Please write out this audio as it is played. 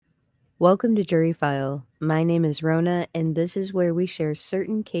Welcome to Jury File. My name is Rona, and this is where we share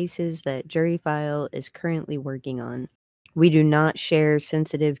certain cases that Jury File is currently working on. We do not share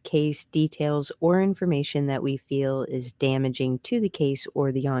sensitive case details or information that we feel is damaging to the case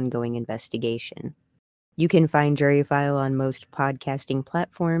or the ongoing investigation. You can find Jury File on most podcasting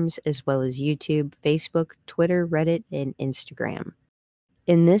platforms, as well as YouTube, Facebook, Twitter, Reddit, and Instagram.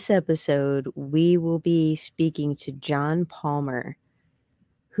 In this episode, we will be speaking to John Palmer,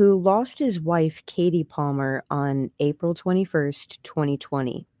 who lost his wife, Katie Palmer, on April 21st,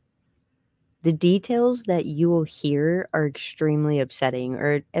 2020. The details that you will hear are extremely upsetting,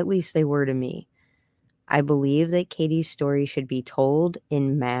 or at least they were to me. I believe that Katie's story should be told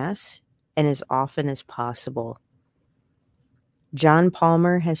in mass and as often as possible. John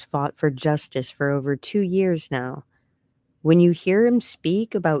Palmer has fought for justice for over 2 years now. When you hear him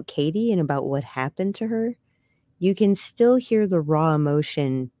speak about Katie and about what happened to her, you can still hear the raw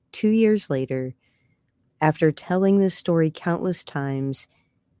emotion 2 years later. After telling this story countless times,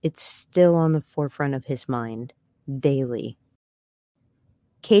 it's still on the forefront of his mind, daily.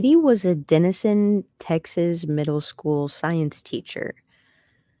 Katie was a Denison, Texas middle school science teacher.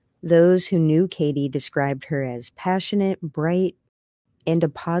 Those who knew Katie described her as passionate, bright, and a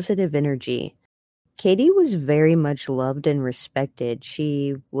positive energy. Katie was very much loved and respected.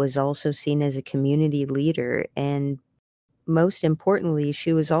 She was also seen as a community leader, and most importantly,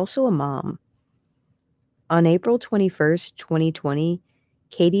 she was also a mom. On April 21st, 2020,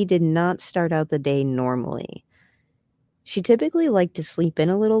 Katie did not start out the day normally. She typically liked to sleep in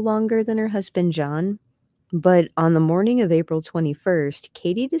a little longer than her husband, John, but on the morning of April 21st,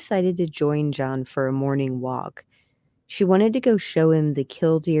 Katie decided to join John for a morning walk. She wanted to go show him the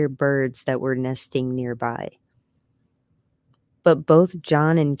killdeer birds that were nesting nearby. But both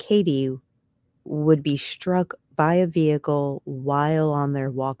John and Katie would be struck by a vehicle while on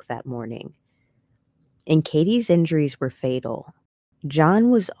their walk that morning, and Katie's injuries were fatal.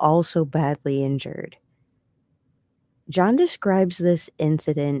 John was also badly injured. John describes this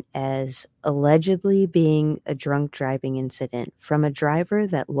incident as allegedly being a drunk driving incident from a driver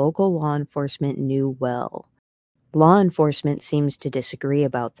that local law enforcement knew well. Law enforcement seems to disagree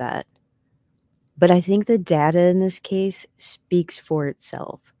about that. But I think the data in this case speaks for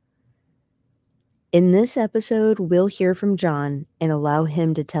itself. In this episode, we'll hear from John and allow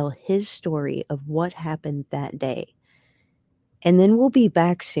him to tell his story of what happened that day. And then we'll be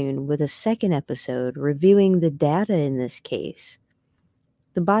back soon with a second episode reviewing the data in this case,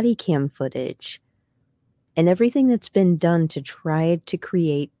 the body cam footage, and everything that's been done to try to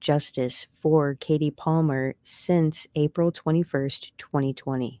create justice for Katie Palmer since April 21st,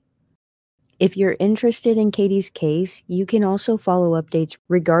 2020. If you're interested in Katie's case, you can also follow updates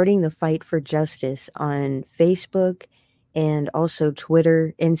regarding the fight for justice on Facebook and also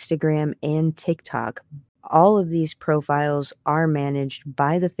Twitter, Instagram, and TikTok. All of these profiles are managed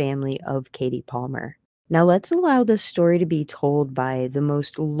by the family of Katie Palmer. Now let's allow this story to be told by the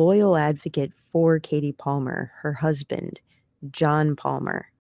most loyal advocate for Katie Palmer, her husband, John Palmer.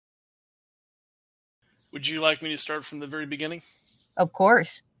 Would you like me to start from the very beginning? Of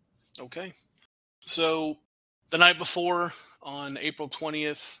course. Okay. So the night before, on April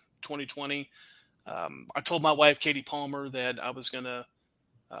 20th, 2020, I told my wife, Katie Palmer, that I was going to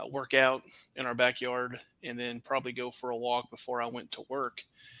work out in our backyard and then probably go for a walk before I went to work.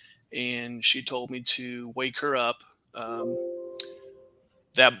 And she told me to wake her up um,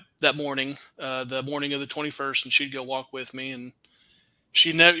 that morning, the morning of the 21st, and she'd go walk with me. And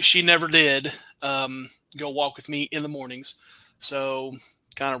she never did go walk with me in the mornings. So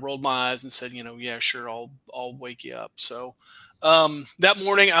kind of rolled my eyes and said, yeah, sure, I'll wake you up. So that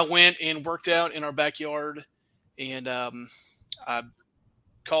morning I went and worked out in our backyard, and I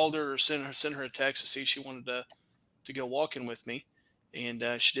called her or sent her a text to see if she wanted to go walking with me, and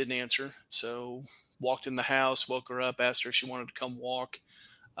she didn't answer. So walked in the house, woke her up, asked her if she wanted to come walk.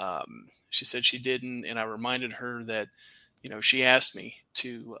 She said she didn't, and I reminded her that she asked me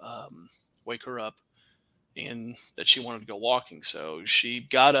to wake her up and that she wanted to go walking. So she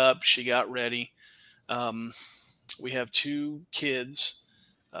got up, she got ready. Um, we have two kids,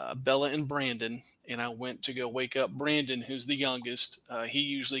 Bella and Brandon, and I went to go wake up Brandon, who's the youngest. He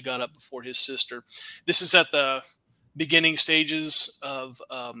usually got up before his sister. This is at the beginning stages of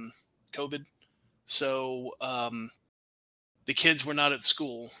COVID. So the kids were not at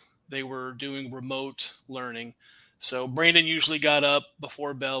school. They were doing remote learning. So Brandon usually got up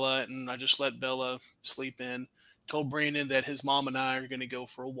before Bella, and I just let Bella sleep in. Told Brandon that his mom and I are going to go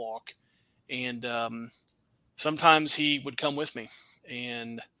for a walk. And sometimes he would come with me.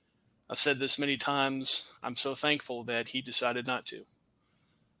 And I've said this many times. I'm so thankful that he decided not to.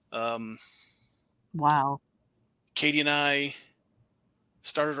 Um, Wow. Katie and I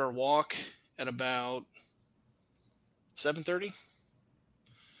started our walk at about 7:30,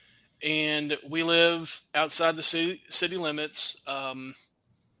 and we live outside the city limits.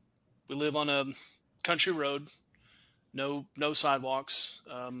 We live on a country road, no sidewalks.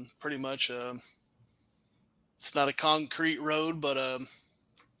 Pretty much, it's not a concrete road, but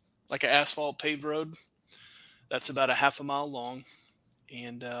like an asphalt paved road. That's about a half a mile long,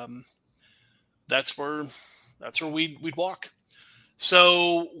 and that's where we'd walk.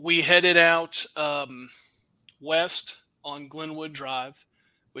 So we headed out west on Glenwood Drive,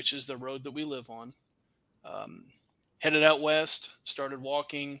 which is the road that we live on. Um, Headed out west, started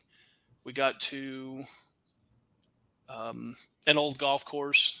walking. We got to an old golf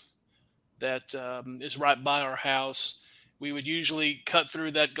course that is right by our house. We would usually cut through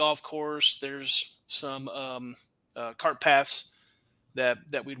that golf course. There's some cart paths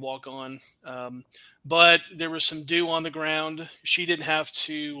that we'd walk on. But there was some dew on the ground. She didn't have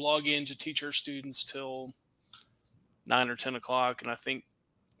to log in to teach her students till 9 or 10 o'clock, and I think,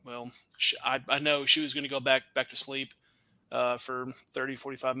 well, I know she was going to go back to sleep for 30,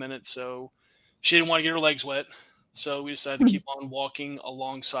 45 minutes, so she didn't want to get her legs wet. So we decided to keep on walking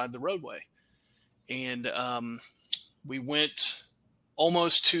alongside the roadway, and we went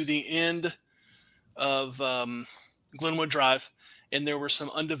almost to the end of Glenwood Drive, and there were some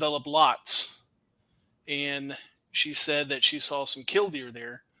undeveloped lots. And she said that she saw some killdeer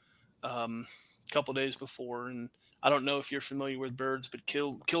there a couple days before. And I don't know if you're familiar with birds, but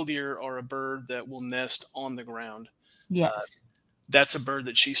killdeer are a bird that will nest on the ground. Yes. That's a bird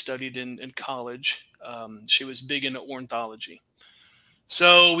that she studied in college. She was big into ornithology.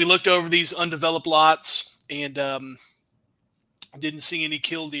 So we looked over these undeveloped lots and didn't see any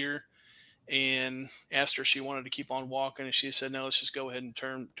killdeer, and asked her if she wanted to keep on walking, and she said, no, let's just go ahead and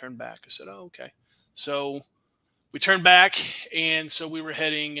turn back. I said, oh, okay. So we turned back, and so we were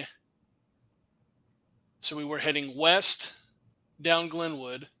heading west down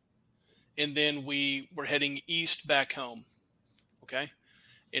Glenwood, and then we were heading east back home. Okay.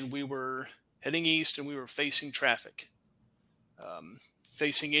 And we were heading east, and we were facing traffic,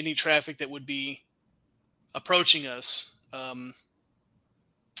 facing any traffic that would be approaching us.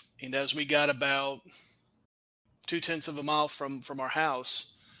 And as we got about 2/10 of a mile from our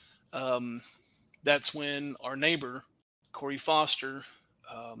house, that's when our neighbor, Corey Foster,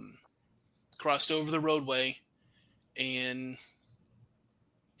 crossed over the roadway and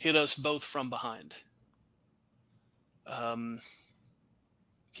hit us both from behind.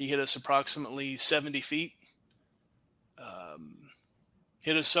 He hit us approximately 70 feet.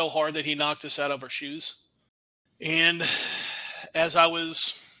 Hit us so hard that he knocked us out of our shoes. And as I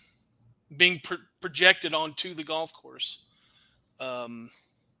was being projected onto the golf course,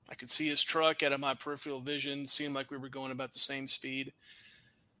 I could see his truck out of my peripheral vision. Seemed like we were going about the same speed.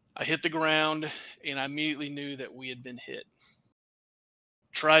 I hit the ground, and I immediately knew that we had been hit.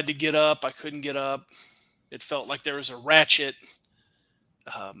 Tried to get up. I couldn't get up. It felt like there was a ratchet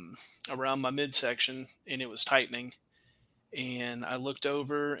around my midsection, and it was tightening. And I looked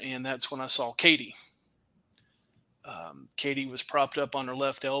over, and that's when I saw Katie. Katie was propped up on her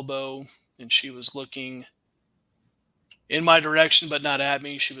left elbow, and she was looking in my direction, but not at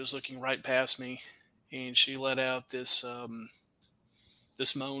me. She was looking right past me, and she let out this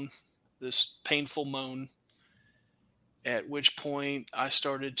this moan, this painful moan. At which point, I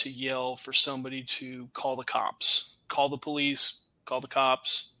started to yell for somebody to call the cops, call the police, call the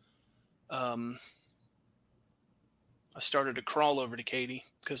cops. I started to crawl over to Katie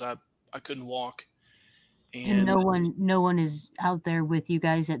because I couldn't walk. And no one is out there with you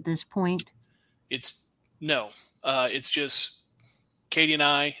guys at this point? It's no, it's just Katie and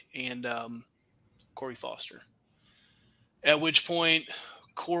I and Corey Foster. At which point,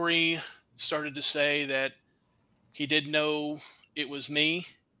 Corey started to say that he didn't know it was me,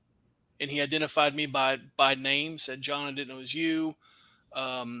 and he identified me by name. Said, "John, I didn't know it was you."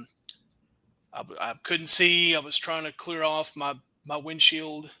 I couldn't see. I was trying to clear off my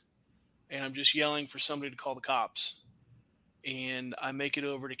windshield, and I'm just yelling for somebody to call the cops. And I make it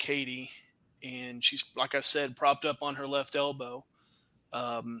over to Katie, and she's, like I said, propped up on her left elbow,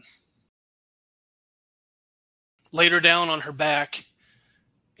 laid her down on her back,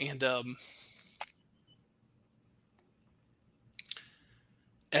 and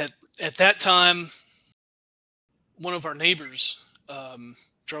at that time, one of our neighbors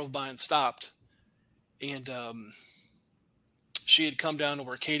drove by and stopped, and she had come down to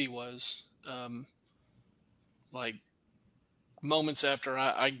where Katie was, like moments after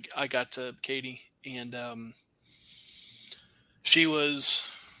I got to Katie, and she was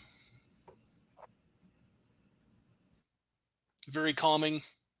very calming,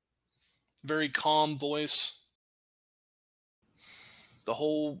 very calm voice. The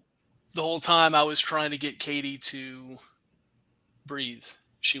whole time I was trying to get Katie to breathe.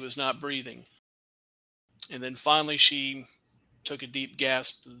 She was not breathing. And then finally she took a deep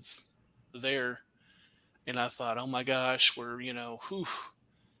gasp of air, and I thought, "Oh my gosh, whew,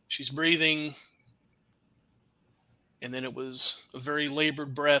 she's breathing." And then it was a very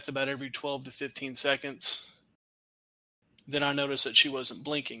labored breath about every 12 to 15 seconds. Then I noticed that she wasn't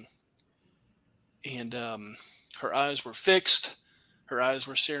blinking, and her eyes were fixed. Her eyes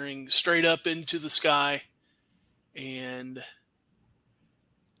were staring straight up into the sky, and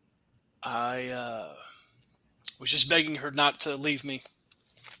I was just begging her not to leave me.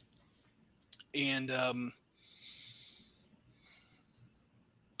 And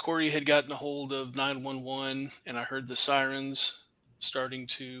Corey had gotten a hold of 911, and I heard the sirens starting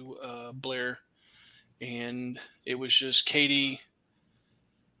to blare. And it was just Katie,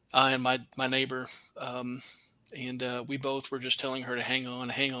 I, and my neighbor. And we both were just telling her to hang on,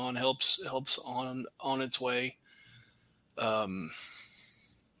 helps on its way.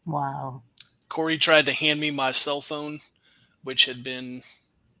 Wow. Corey tried to hand me my cell phone, which had been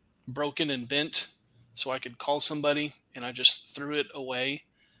broken and bent, so I could call somebody, and I just threw it away.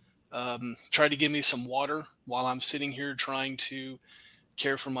 Tried to give me some water while I'm sitting here trying to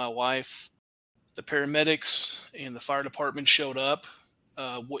care for my wife. The paramedics and the fire department showed up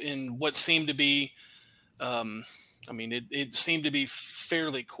in what seemed to be, it seemed to be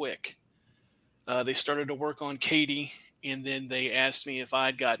fairly quick. They started to work on Katie, and then they asked me if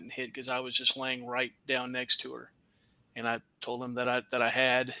I'd gotten hit because I was just laying right down next to her. And I told them that I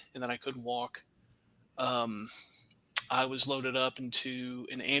had, and that I couldn't walk. I was loaded up into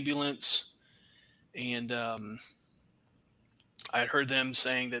an ambulance, and I had heard them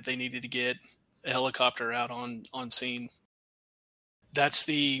saying that they needed to get a helicopter out on scene. That's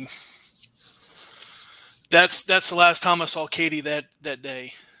the last time I saw Katie that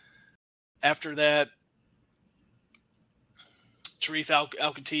day. After that, Sharif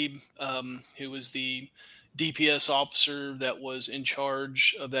Al-Khatib, who was the DPS officer that was in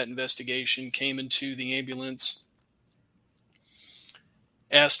charge of that investigation, came into the ambulance,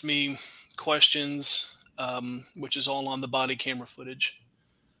 asked me questions, which is all on the body camera footage,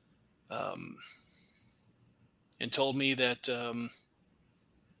 and told me that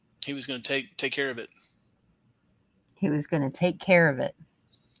he was going to take care of it. He was going to take care of it.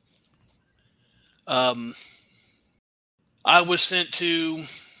 I was sent to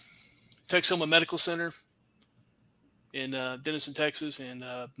Texoma Medical Center in Denison, Texas, and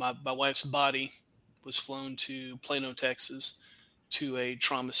my wife's body was flown to Plano, Texas, to a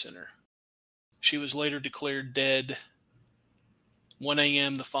trauma center. She was later declared dead 1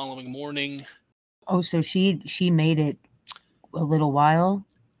 a.m. the following morning. Oh, so she made it a little while?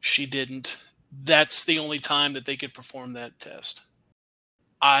 She didn't. That's the only time that they could perform that test.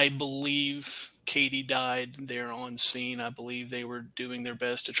 I believe Katie died there on scene. I believe they were doing their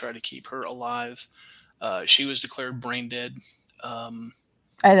best to try to keep her alive. She was declared brain dead. I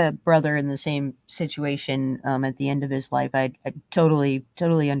had a brother in the same situation at the end of his life. I totally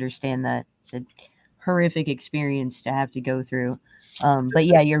understand that. It's a horrific experience to have to go through. But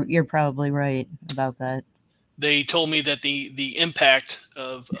yeah, you're probably right about that. They told me that the impact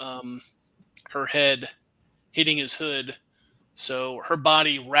of her head hitting his hood, so her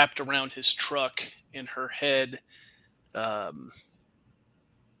body wrapped around his truck and her head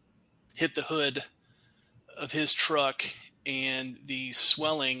hit the hood of his truck, and the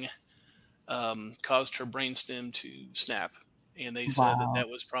swelling caused her brainstem to snap. And they said Wow. that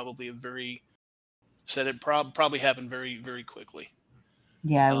was probably probably happened very, very quickly.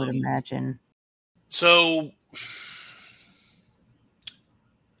 Yeah, I would imagine. So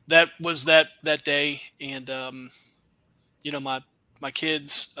that was that day, and my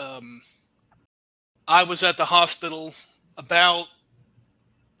kids. I was at the hospital about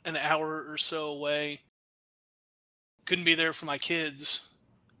an hour or so away. Couldn't be there for my kids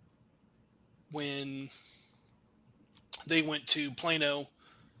when they went to Plano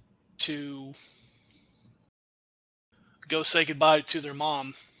to go say goodbye to their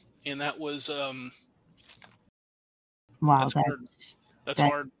mom, and that was wow, that's hard. That's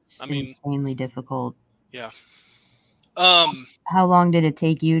hard. I mean, insanely difficult. Yeah. How long did it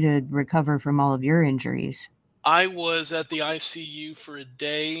take you to recover from all of your injuries? I was at the ICU for a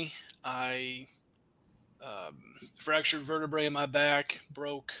day. I fractured vertebrae in my back,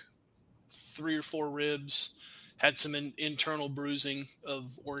 broke 3 or 4 ribs, had some internal bruising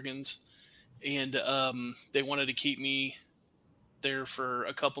of organs, and they wanted to keep me there for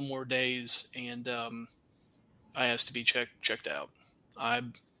a couple more days. And I asked to be checked out. I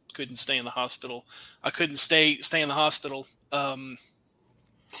couldn't stay in the hospital. I couldn't stay in the hospital.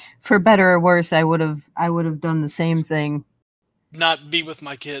 For better or worse, I would have done the same thing. Not be with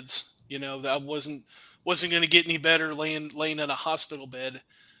my kids. That wasn't going to get any better laying in a hospital bed.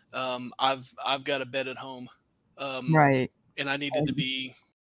 I've got a bed at home, um, Right. and I needed to be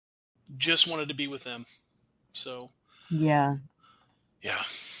just wanted to be with them. So Yeah. yeah.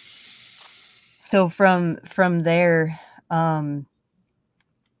 So from there, um,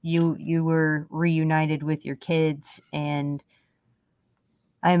 you were reunited with your kids, and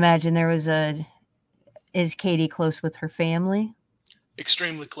I imagine there was a is Katie close with her family?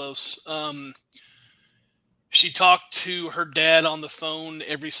 Extremely close. She talked to her dad on the phone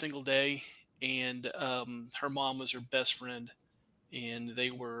every single day, and her mom was her best friend, and they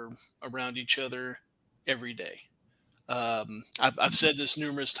were around each other every day. I've said this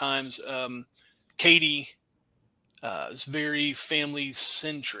numerous times. Katie is very family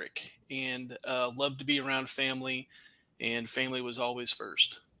centric and loved to be around family, and family was always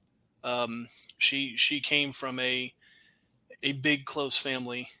first. Um, she came from a big close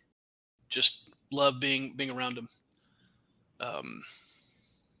family. Just loved being around them. Um,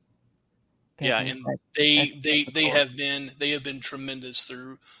 yeah, Goodness, and that's they difficult. have been tremendous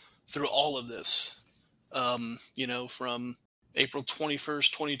through all of this. From April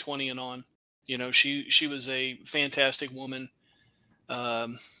 21st, 2020 and on. She was a fantastic woman,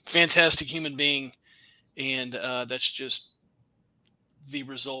 fantastic human being, and that's just the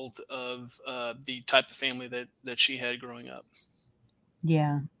result of the type of family that she had growing up.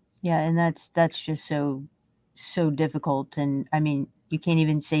 Yeah. Yeah, and that's just so difficult, and I mean, you can't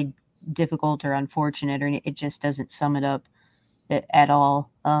even say difficult or unfortunate, or it just doesn't sum it up at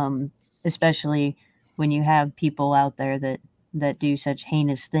all. Especially when you have people out there that do such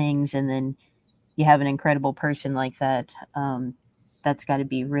heinous things, and then you have an incredible person like that. That's got to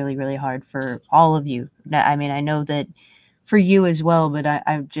be really, really hard for all of you. I mean, I know that for you as well, but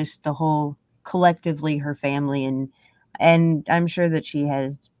I just the whole collectively her family, and I'm sure that she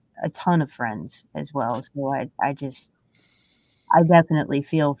has a ton of friends as well. So I definitely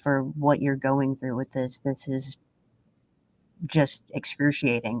feel for what you're going through with this. This is just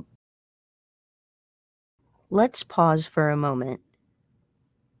excruciating. Let's pause for a moment.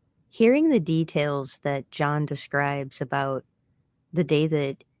 Hearing the details that John describes about the day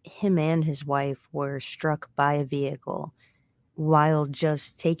that him and his wife were struck by a vehicle while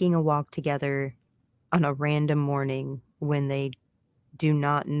just taking a walk together on a random morning when they do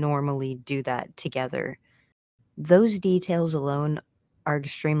not normally do that together. Those details alone are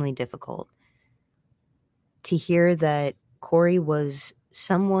extremely difficult. To hear that Corey was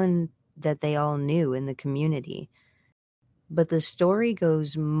someone that they all knew in the community, but the story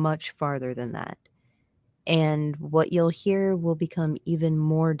goes much farther than that. And what you'll hear will become even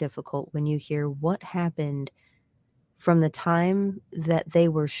more difficult when you hear what happened from the time that they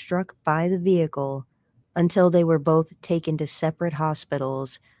were struck by the vehicle until they were both taken to separate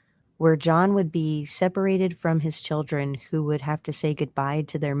hospitals, where John would be separated from his children, who would have to say goodbye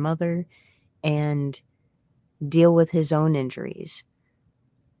to their mother and deal with his own injuries.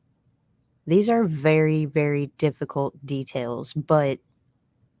 These are very, very difficult details, but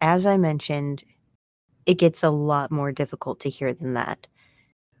as I mentioned, it gets a lot more difficult to hear than that.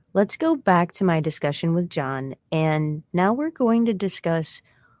 Let's go back to my discussion with John, and now we're going to discuss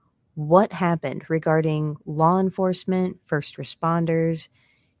what happened regarding law enforcement, first responders,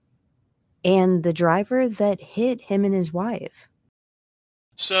 and the driver that hit him and his wife.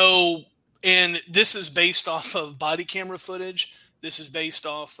 So, and this is based off of body camera footage. This is based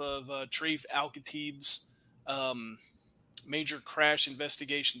off of Trif Al-Khatib's um, major crash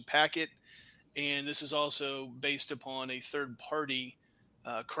investigation packet, and this is also based upon a third party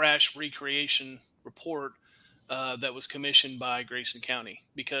crash recreation report that was commissioned by Grayson County,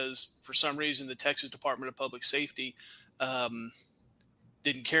 because for some reason the Texas Department of Public Safety um,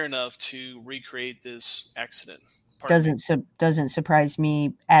 didn't care enough to recreate this accident. Pardon me. Doesn't surprise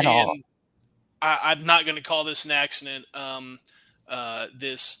me at all. And I'm not going to call this an accident.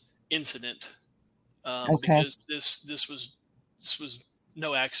 This incident, Okay. because this was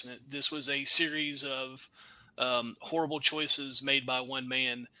no accident. This was a series of horrible choices made by one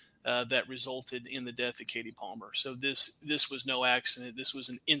man that resulted in the death of Katie Palmer. So this was no accident. This was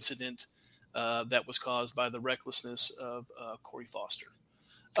an incident that was caused by the recklessness of Corey Foster.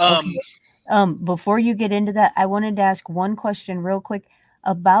 Okay. Um, Before you get into that, I wanted to ask one question real quick.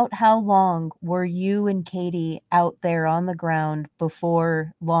 About how long were you and Katie out there on the ground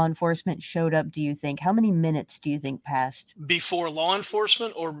before law enforcement showed up, do you think? How many minutes do you think passed? before law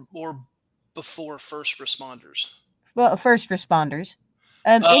enforcement or before first responders. Well, first responders.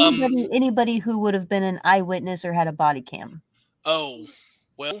 Um, Anybody who would have been an eyewitness or had a body cam. oh,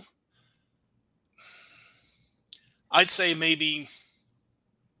 well, I'd say maybe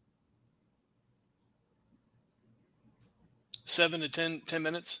 7 to 10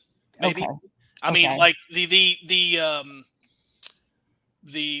 minutes, maybe. Okay. I mean, Okay. like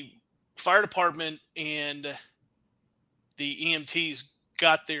the fire department and the EMTs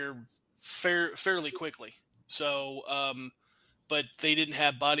got there fairly quickly. So, but they didn't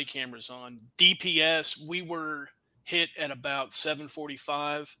have body cameras on. DPS, we were hit at about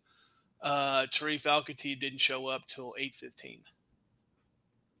 7:45. Tarif Al-Khatib didn't show up till 8:15.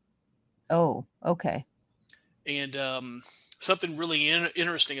 Oh, okay. And something really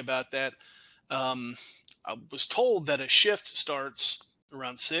interesting about that, I was told that a shift starts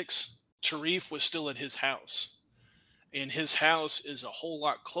around 6. Tarif was still at his house, and his house is a whole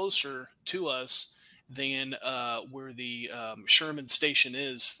lot closer to us than where the Sherman station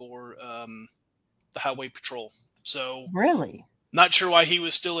is for the highway patrol. So, Really? not sure why he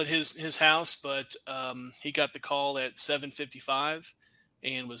was still at his house, but he got the call at 7:55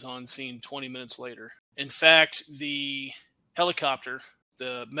 and was on scene 20 minutes later. In fact, the helicopter,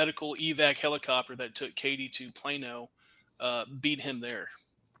 the medical evac helicopter that took Katie to Plano, beat him there.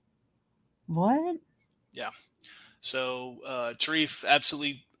 What? Yeah. So Tarif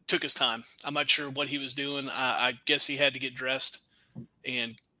absolutely took his time. I'm not sure what he was doing. I guess he had to get dressed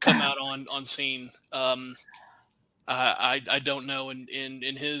and come out on scene. I don't know. And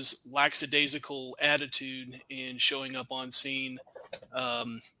in his lackadaisical attitude in showing up on scene,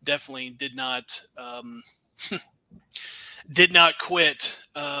 definitely did not did not quit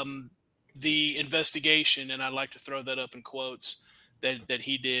the investigation. And I'd like to throw that up in quotes. That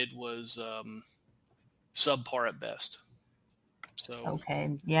he did was subpar at best. So Okay.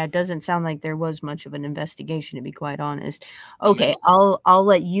 Yeah, it doesn't sound like there was much of an investigation, to be quite honest. no, ma'am. Okay, I'll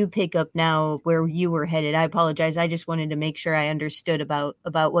let you pick up now where you were headed. I apologize. I just wanted to make sure I understood about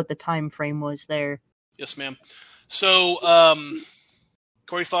what the time frame was there. Yes, ma'am. So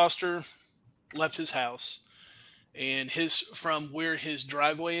Corey Foster left his house, and from where his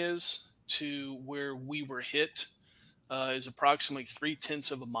driveway is to where we were hit is approximately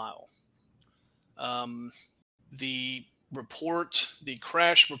 3/10 of a mile. The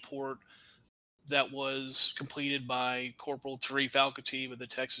crash report that was completed by Corporal Tarif Al-Khatib of the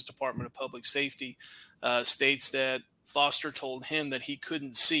Texas Department of Public Safety states that Foster told him that he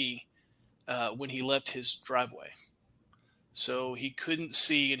couldn't see when he left his driveway. So he couldn't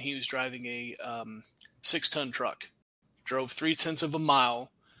see, and he was driving a 6-ton truck. Drove 3/10 of a mile,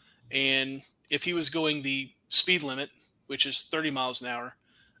 and if he was going the speed limit, which is 30 miles an hour,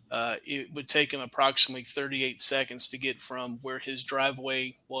 it would take him approximately 38 seconds to get from where his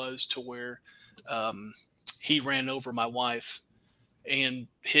driveway was to where he ran over my wife and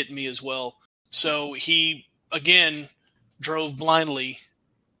hit me as well. So he, again, drove blindly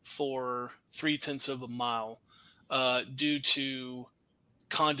for 3/10 of a mile due to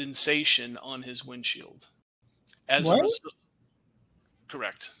condensation on his windshield. As a What? result,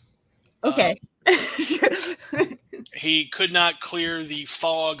 correct. Okay. He could not clear the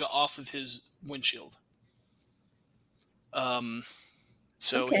fog off of his windshield.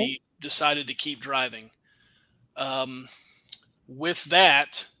 So Okay. he decided to keep driving. With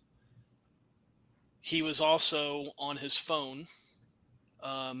that, he was also on his phone,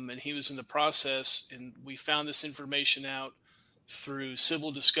 and he was in the process, and we found this information out through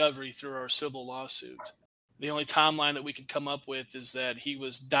civil discovery through our civil lawsuit. The only timeline that we could come up with is that he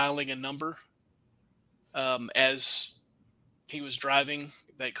was dialing a number as he was driving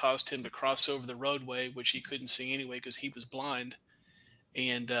that caused him to cross over the roadway, which he couldn't see anyway because he was blind,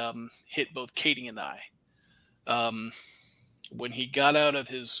 and hit both Katie and I. When he got out of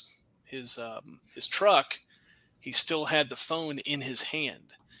his truck, he still had the phone in his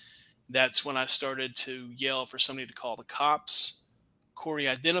hand. That's when I started to yell for somebody to call the cops. Corey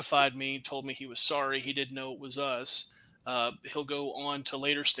identified me, told me he was sorry. He didn't know it was us. He'll go on to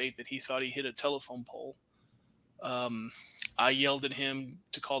later state that he thought he hit a telephone pole. I yelled at him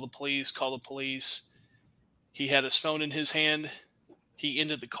to call the police. He had his phone in his hand. He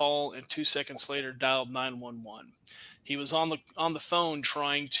ended the call and 2 seconds later dialed 911. He was on the phone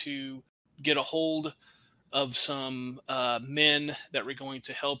trying to get a hold of some men that were going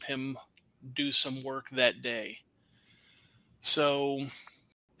to help him do some work that day. So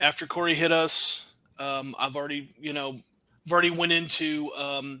after Corey hit us, I've already went into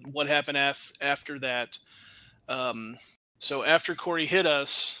what happened after that. So after Corey hit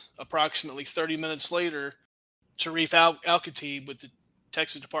us, approximately 30 minutes later, Tarif Al-Khatib with the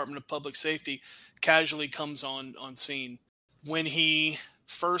Texas Department of Public Safety, casually comes on scene. When he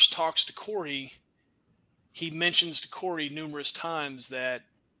first talks to Corey, he mentions to Corey numerous times that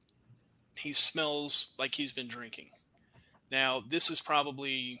he smells like he's been drinking. Now, this is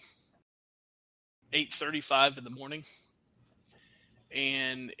probably 8:35 in the morning,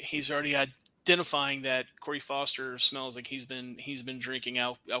 and he's already identifying that Corey Foster smells like he's been drinking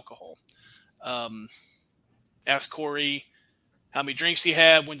alcohol. Um, ask Corey how many drinks he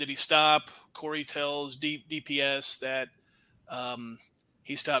had, when did he stop. Corey tells DPS that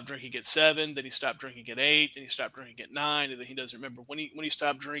he stopped drinking at 7, then he stopped drinking at 8, then he stopped drinking at 9, and then he doesn't remember when he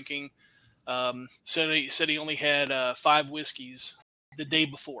stopped drinking. Said he only had 5 whiskeys the day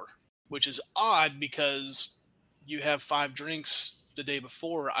before, which is odd because you have 5 drinks the day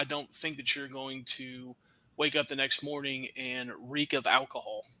before. I don't think that you're going to wake up the next morning and reek of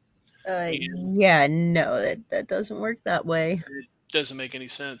alcohol. Yeah, no, that doesn't work that way. It doesn't make any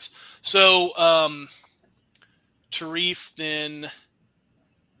sense. So Tarif then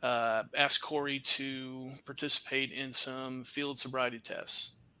asked Corey to participate in some field sobriety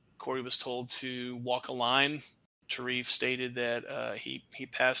tests. Corey was told to walk a line. Tarif stated that he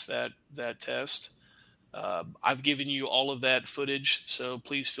passed that test. I've given you all of that footage, so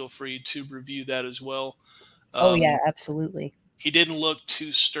please feel free to review that as well. Oh yeah, absolutely. He didn't look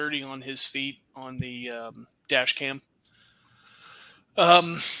too sturdy on his feet on the dash cam.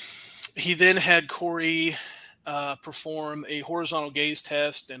 He then had Corey perform a horizontal gaze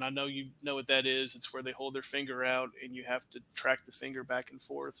test, and I know you know what that is. It's where they hold their finger out and you have to track the finger back and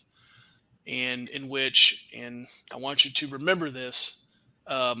forth. And in which, and I want you to remember this,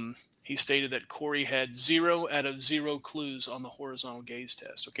 he stated that Corey had 0 out of 0 clues on the horizontal gaze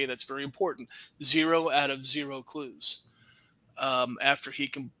test. Okay, that's very important. 0 out of 0 clues. After he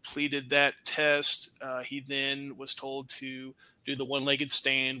completed that test, he then was told to do the one-legged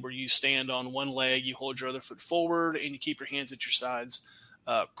stand, where you stand on one leg, you hold your other foot forward, and you keep your hands at your sides.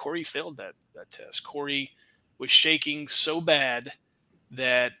 Corey failed that test. Corey was shaking so bad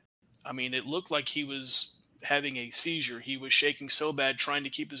that, I mean, it looked like he was having a seizure. He was shaking so bad, trying to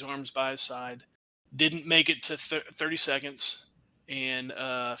keep his arms by his side. Didn't make it to 30 seconds and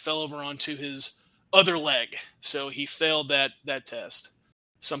fell over onto his other leg. So he failed that test.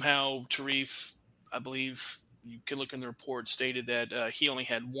 Somehow Tarif, I believe you can look in the report, stated that he only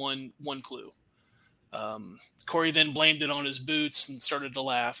had one clue. Corey then blamed it on his boots and started to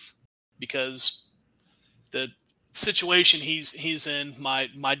laugh because the situation he's in,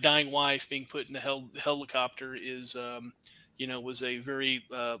 my dying wife being put in a helicopter, is was a very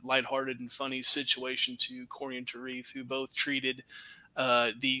lighthearted and funny situation to Corey and Tarif, who both treated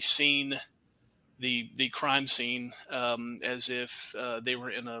the scene, the crime scene, as if they were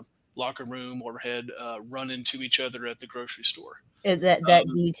in a locker room or had run into each other at the grocery store. That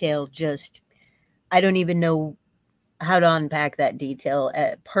detail, just, I don't even know how to unpack that detail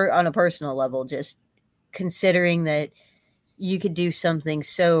on a personal level, just considering that you could do something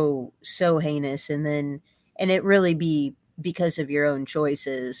so heinous and it really be because of your own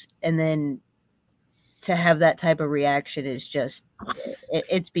choices, and then to have that type of reaction is just,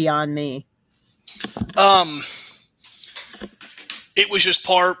 it's beyond me. It was just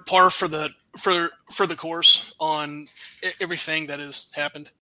par for the course on everything that has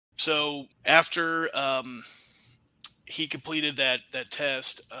happened. So after he completed that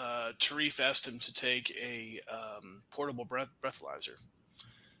test, Tarif asked him to take a portable breathalyzer,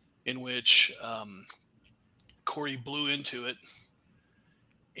 in which Corey blew into it,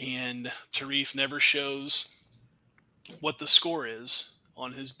 and Tarif never shows what the score is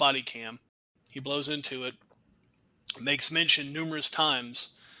on his body cam. He blows into it, makes mention numerous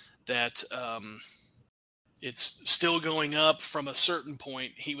times that it's still going up from a certain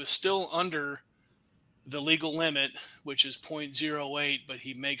point. He was still under the legal limit, which is 0.08, but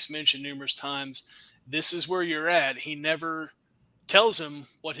he makes mention numerous times, this is where you're at. He never tells him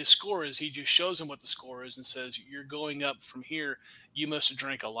what his score is. He just shows him what the score is and says, you're going up from here. You must have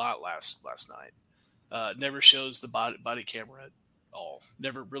drank a lot last night. Never shows the body camera at all.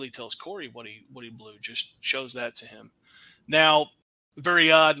 Never really tells Corey what he blew, just shows that to him. Now,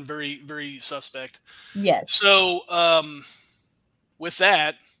 very odd and very, very suspect. Yes. So with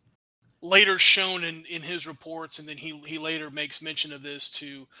that, later shown in his reports, and then he later makes mention of this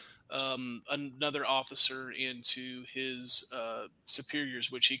to another officer and to his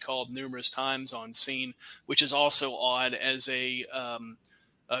superiors, which he called numerous times on scene, which is also odd as a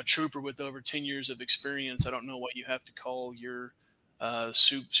trooper with over 10 years of experience. I don't know what you have to call your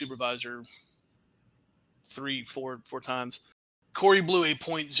supervisor 3-4 times. Corey blew a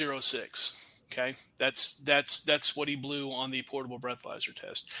 .06. Okay, that's what he blew on the portable breathalyzer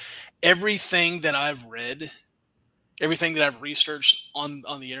test. Everything that I've read, everything that I've researched on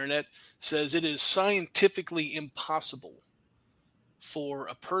the internet says it is scientifically impossible for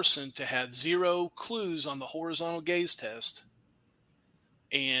a person to have zero clues on the horizontal gaze test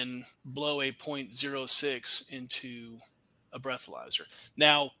and blow a point zero 0.06 into a breathalyzer.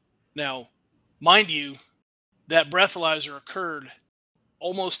 Now, mind you, that breathalyzer occurred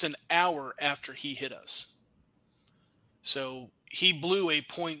almost an hour after he hit us. So he blew a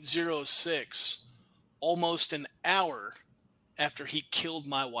point zero 0.06 almost an hour after he killed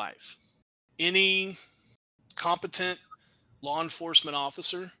my wife. Any competent law enforcement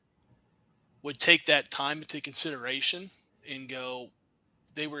officer would take that time into consideration and go,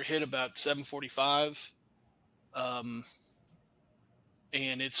 they were hit about 7:45, and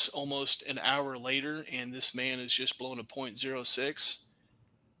it's almost an hour later, and this man is just blown a point zero 0.06.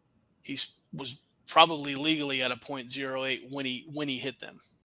 He was probably legally at a point zero 0.08 when he hit them,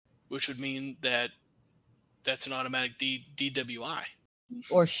 which would mean that that's an automatic DWI.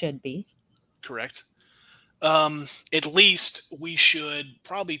 Or should be. Correct. At least we should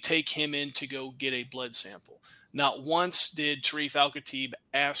probably take him in to go get a blood sample. Not once did Tarif Al-Khatib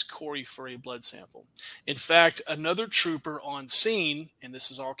ask Corey for a blood sample. In fact, another trooper on scene, and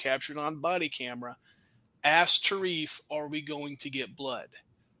this is all captured on body camera, asked Tarif, "Are we going to get blood?"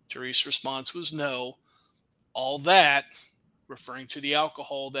 Tarif's response was no. All that, referring to the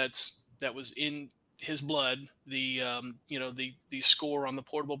alcohol that was in his blood, the score on the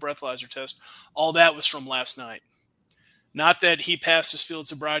portable breathalyzer test, all that was from last night. Not that he passed his field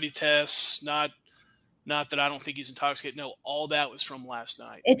sobriety tests, not that I don't think he's intoxicated. No, all that was from last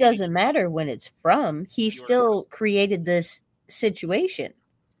night. It doesn't matter when it's from. He still created this situation,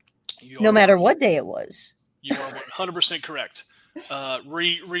 no matter what day it was. You are 100% correct.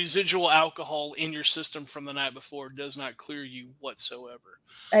 Residual alcohol in your system from the night before does not clear you whatsoever.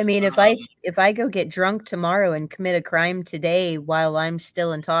 I mean, if I go get drunk tomorrow and commit a crime today while I'm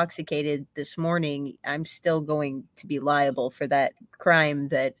still intoxicated this morning, I'm still going to be liable for that crime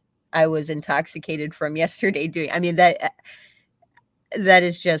that I was intoxicated from yesterday doing. I mean, that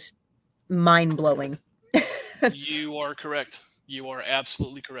is just mind-blowing. You are correct. You are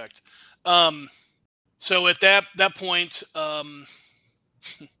absolutely correct. So at that point,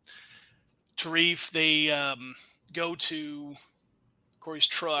 Tarif, they go to Corey's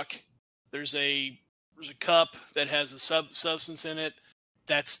truck. There's a cup that has a substance in it.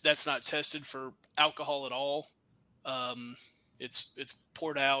 That's not tested for alcohol at all. It's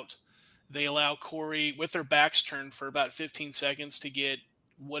poured out. They allow Corey, with their backs turned, for about 15 seconds to get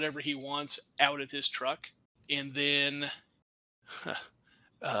whatever he wants out of his truck. And then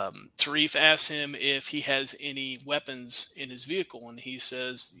Tarif asks him if he has any weapons in his vehicle, and he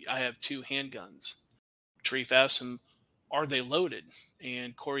says, "I have 2 handguns." Tarif asks him, "Are they loaded?"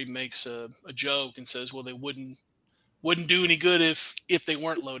 And Corey makes a joke and says, "Well, they wouldn't do any good if they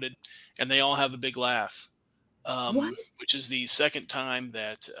weren't loaded." And they all have a big laugh, which is the second time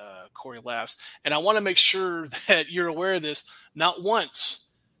that Corey laughs. And I want to make sure that you're aware of this. Not once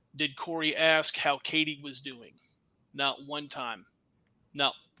did Corey ask how Katie was doing. Not one time.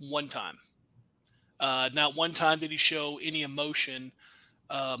 Not one time. Not one time did he show any emotion.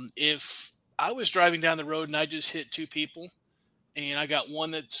 If I was driving down the road and I just hit 2 people, and I got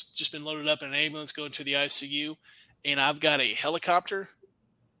one that's just been loaded up in an ambulance going to the ICU, and I've got a helicopter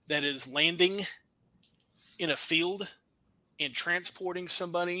that is landing in a field and transporting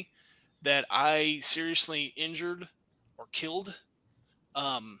somebody that I seriously injured or killed,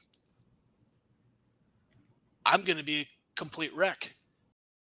 I'm going to be a complete wreck.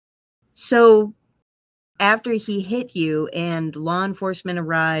 So after he hit you and law enforcement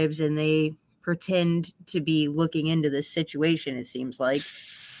arrives and they pretend to be looking into this situation, it seems like.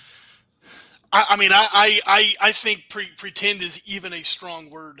 I think pretend is even a strong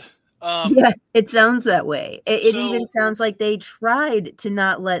word. Yeah, it sounds that way. It even sounds like they tried to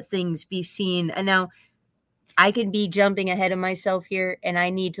not let things be seen. And now I could be jumping ahead of myself here, and I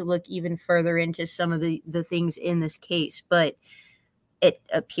need to look even further into some of the things in this case. But it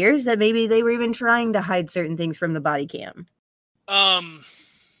appears that maybe they were even trying to hide certain things from the body cam. I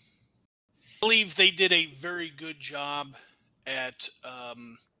believe they did a very good job at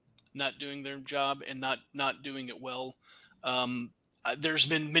not doing their job and not doing it well. There's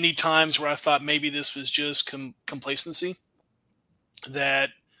been many times where I thought maybe this was just complacency,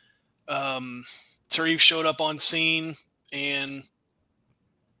 that Tarif showed up on scene and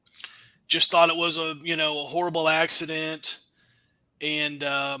just thought it was a horrible accident, and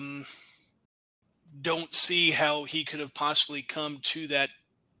don't see how he could have possibly come to that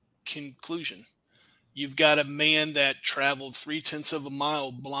conclusion. You've got a man that traveled 3/10 of a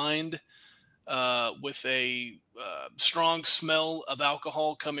mile blind, with a strong smell of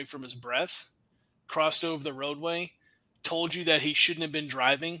alcohol coming from his breath, crossed over the roadway, told you that he shouldn't have been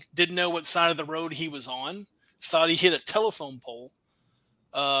driving, didn't know what side of the road he was on, thought he hit a telephone pole,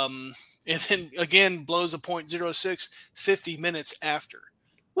 and then again blows a .06 50 minutes after.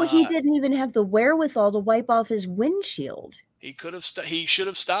 Well, he didn't even have the wherewithal to wipe off his windshield. He could have. He should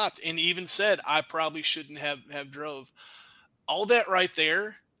have stopped, and even said, "I probably shouldn't have drove." All that right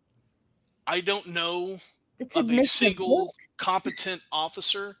there, I don't know It's of a admission of single guilt. competent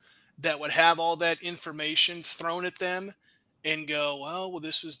officer that would have all that information thrown at them and go, "Well,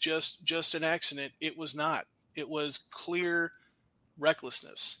 this was just an accident." It was not. It was clear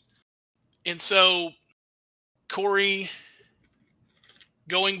recklessness. And so Corey,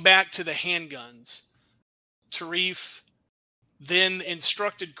 going back to the handguns, Tarif then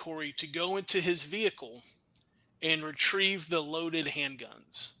instructed Corey to go into his vehicle and retrieve the loaded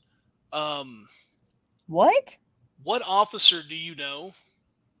handguns. What? What officer do you know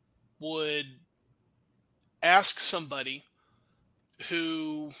would ask somebody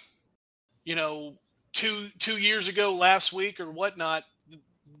who, you know, two years ago, last week or whatnot,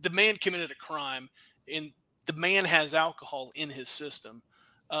 the man committed a crime and the man has alcohol in his system.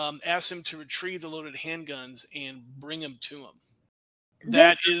 Ask him to retrieve the loaded handguns and bring them to him.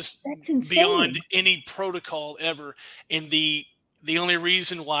 That is That's insane. beyond any protocol ever. And the only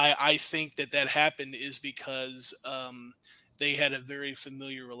reason why I think that happened is because they had a very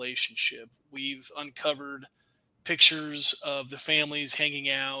familiar relationship. We've uncovered pictures of the families hanging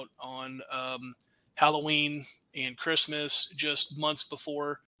out on Halloween and Christmas just months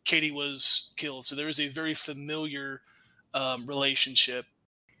before Katie was killed. So there is a very familiar relationship.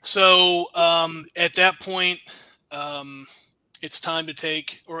 So at that point, it's time to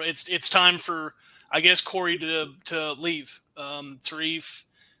take, or it's time for, I guess, Corey to leave. Tarif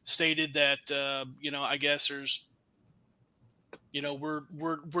stated that I guess there's,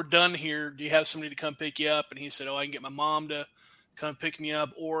 we're done here. Do you have somebody to come pick you up? And he said, "Oh, I can get my mom to come pick me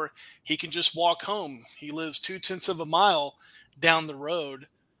up, or he can just walk home." He lives 2/10 of a mile down the road.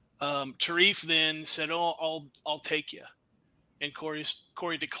 Tarif then said, "Oh, I'll take you," and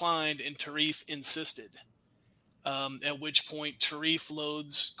Corey declined, and Tarif insisted. At which point Tarif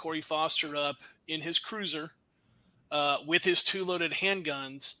loads Corey Foster up in his cruiser with his 2 loaded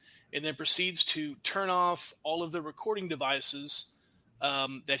handguns, and then proceeds to turn off all of the recording devices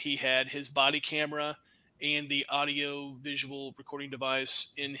that he had, his body camera and the audio visual recording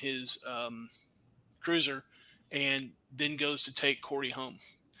device in his cruiser, and then goes to take Corey home,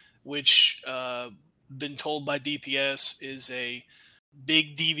 which been told by DPS is a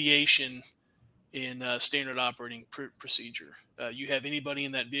big deviation in standard operating procedure. You have anybody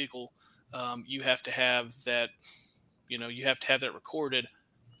in that vehicle, you have to have that, you have to have that recorded.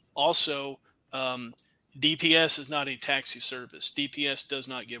 Also, DPS is not a taxi service. DPS does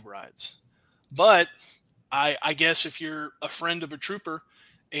not give rides. But I guess if you're a friend of a trooper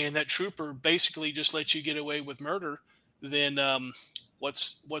and that trooper basically just lets you get away with murder, then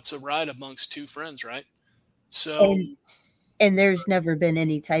what's a ride amongst 2 friends, right? So And there's never been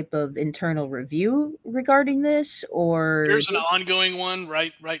any type of internal review regarding this, or there's an ongoing one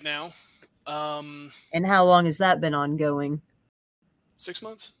right now. And how long has that been ongoing? 6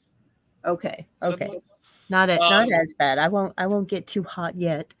 months. Okay. 7 months. Not as bad. I won't get too hot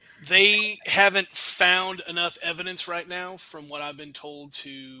yet. They haven't found enough evidence right now, from what I've been told,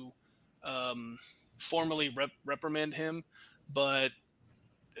 to formally reprimand him, but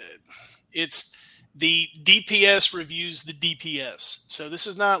it's the DPS reviews the DPS. So this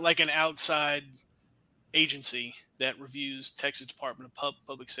is not like an outside agency that reviews Texas Department of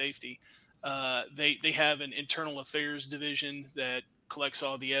Public Safety. They have an internal affairs division that collects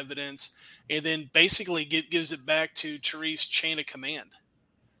all the evidence and then basically gives it back to Tarif's chain of command.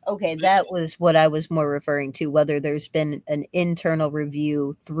 Okay, that was what I was more referring to, whether there's been an internal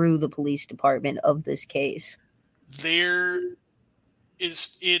review through the police department of this case. There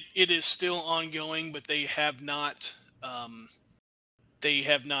is, it is still ongoing, but they have not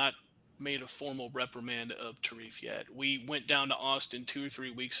made a formal reprimand of Tarif yet. We went down to Austin 2 or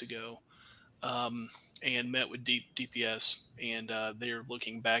 3 weeks ago and met with DPS, and they're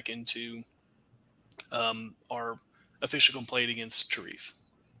looking back into our official complaint against Tarif.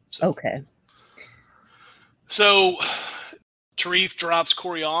 So, okay. So Tarif drops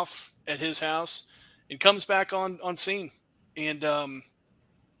Corey off at his house and comes back on scene. And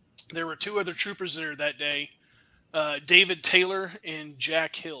there were 2 other troopers there that day, David Taylor and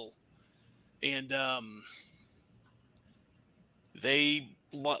Jack Hill. And they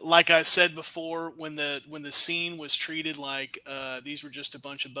like I said before, when the scene was treated like these were just a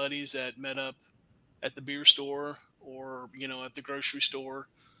bunch of buddies that met up at the beer store or at the grocery store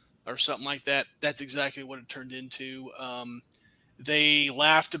or something like that, that's exactly what it turned into. They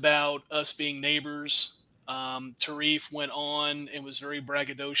laughed about us being neighbors. Tarif went on and was very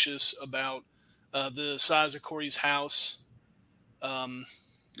braggadocious about the size of Corey's house. Um,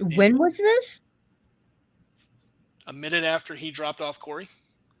 When was this? a minute after he dropped off Corey.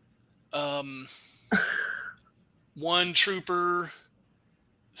 One trooper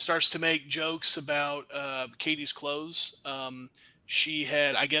starts to make jokes about Katie's clothes. She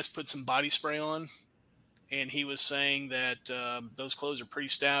had, I guess, put some body spray on, and he was saying that those clothes are pretty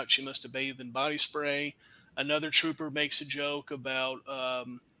stout. She must have bathed in body spray. Another trooper makes a joke about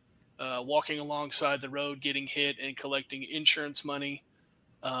walking alongside the road, getting hit, and collecting insurance money.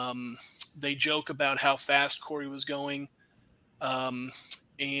 They joke about how fast Corey was going. And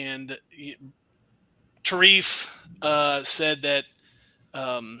Tarif said that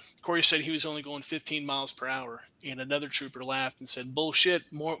Corey said he was only going 15 miles per hour, and another trooper laughed and said, "Bullshit,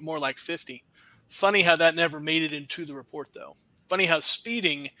 more like 50." Funny how that never made it into the report, though. Funny how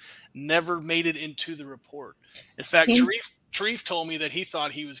speeding never made it into the report. In fact, Tarif told me that he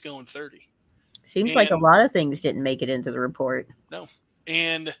thought he was going 30. Seems like a lot of things didn't make it into the report. No,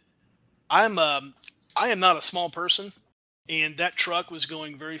 and I am not a small person, and that truck was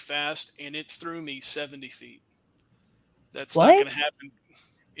going very fast, and it threw me 70 feet. That's not going to happen.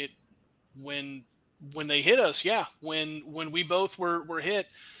 It when they hit us, yeah. When we both were hit,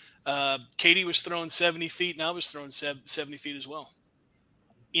 Katie was throwing 70 feet, and I was throwing 70 feet as well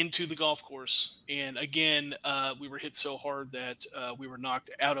into the golf course. And again, we were hit so hard that we were knocked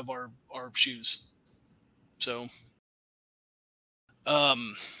out of our shoes. So,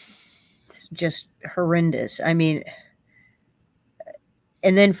 it's just horrendous. I mean,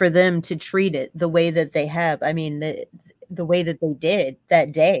 and then for them to treat it the way that they have, I mean, the way that they did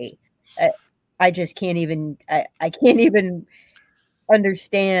that day, I just can't even, I can't even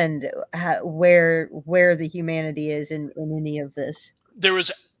understand where the humanity is in any of this. There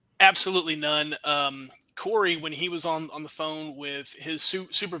was absolutely none. Corey, when he was on the phone with his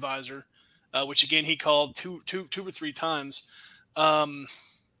supervisor, which again he called two or three times,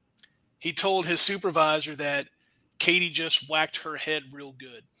 he told his supervisor that Katie just whacked her head real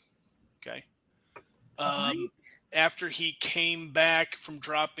good. Okay. After he came back from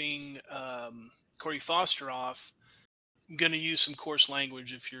dropping Corey Foster off, I'm going to use some coarse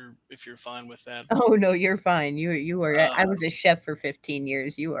language if you're fine with that. Oh no, you're fine. You are. I was a chef for 15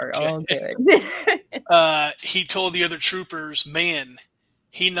 years. You are okay. All good. He told the other troopers, "Man,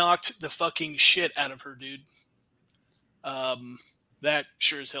 he knocked the fucking shit out of her, dude." That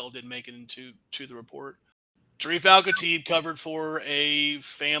sure as hell didn't make it into the report. Tarif Al-Khatib covered for a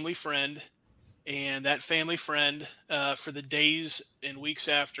family friend, and that family friend, for the days and weeks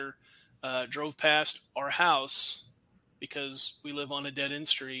after, drove past our house because we live on a dead-end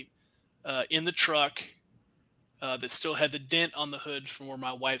street, in the truck that still had the dent on the hood from where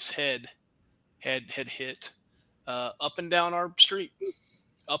my wife's head had hit, up and down our street.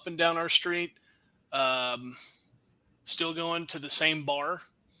 Still going to the same bar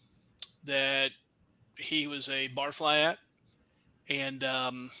that he was a barfly at, and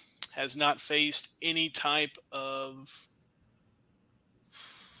has not faced any type of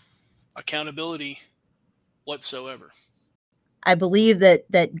accountability whatsoever. I believe that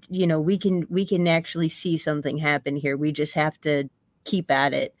we can actually see something happen here. We just have to keep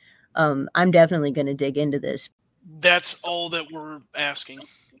at it. I'm definitely going to dig into this. That's all that we're asking.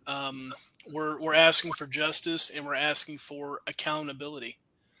 We're asking for justice, and we're asking for accountability,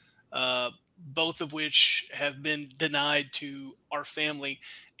 both of which have been denied to our family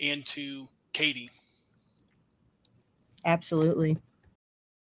and to Katie. Absolutely.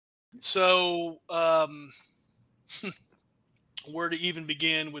 So, where to even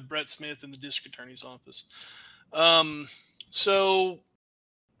begin with Brett Smith in the district attorney's office? So,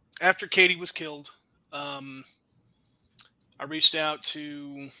 after Katie was killed, I reached out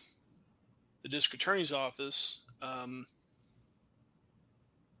to the district attorney's office.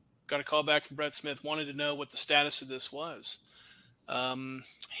 Got a call back from Brett Smith, wanted to know what the status of this was.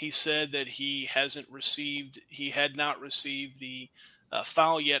 He said that he had not received the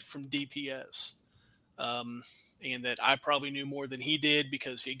file yet from DPS, and that I probably knew more than he did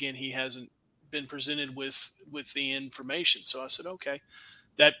because, again, he hasn't been presented with the information. So I said, okay,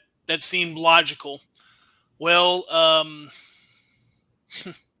 that seemed logical. Well,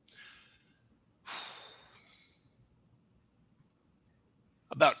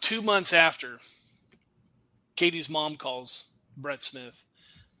 about 2 months after, Katie's mom calls Brett Smith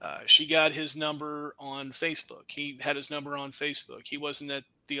She got his number on Facebook. He had his number on Facebook. He wasn't at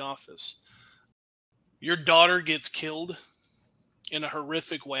the office. Your daughter gets killed in a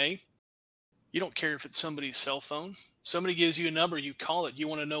horrific way. You don't care if it's somebody's cell phone. Somebody gives you a number, you call it. You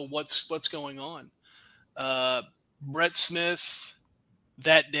want to know what's going on. Uh, Brett Smith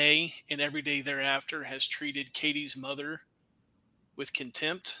that day and every day thereafter has treated Katie's mother with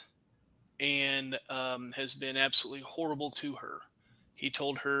contempt and has been absolutely horrible to her. He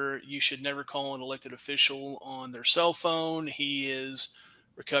told her you should never call an elected official on their cell phone. He is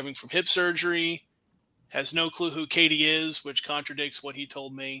recovering from hip surgery, has no clue who Katie is, which contradicts what he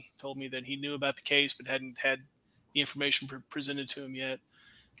told me. Told me that he knew about the case but hadn't had the information presented to him yet,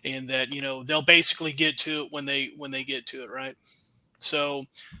 and that they'll basically get to it when they get to it, right? So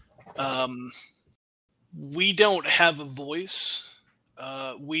we don't have a voice.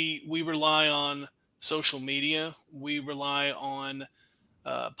 We rely on social media. We rely on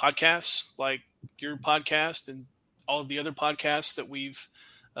podcasts like your podcast and all of the other podcasts that we've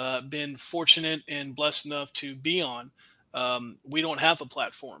been fortunate and blessed enough to be on. We don't have a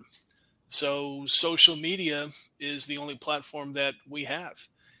platform. So social media is the only platform that we have.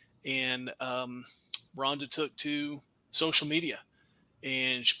 And Rhonda took to social media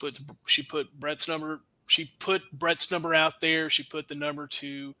and she put Brett's number out there. She put the number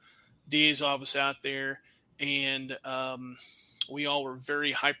to DA's office out there. And we all were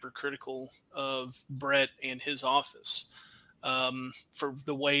very hypercritical of Brett and his office for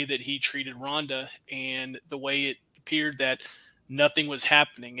the way that he treated Rhonda and the way it appeared that nothing was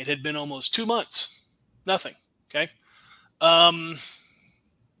happening. It had been almost 2 months. Nothing. Okay.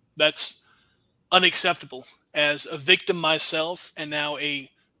 That's unacceptable. As a victim myself and now a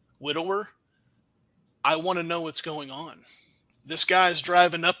widower, I want to know what's going on. This guy's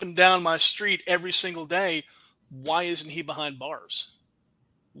driving up and down my street every single day. Why isn't he behind bars?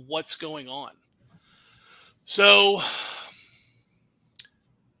 What's going on? So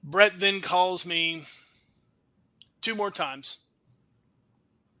Brett then calls me 2 more times.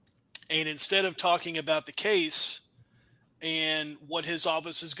 And instead of talking about the case and what his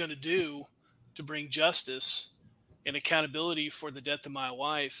office is going to do to bring justice and accountability for the death of my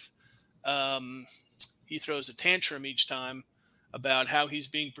wife, he throws a tantrum each time about how he's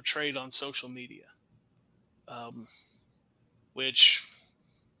being portrayed on social media, which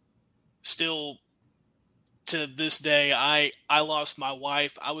still to this day, I lost my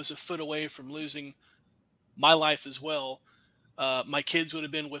wife. I was a foot away from losing my life as well. My kids would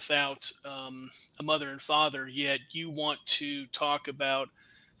have been without a mother and father, yet you want to talk about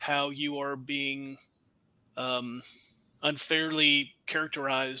how you are being unfairly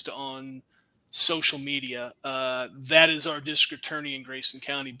characterized on social media. That is our district attorney in Grayson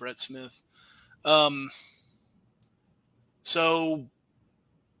County, Brett Smith. So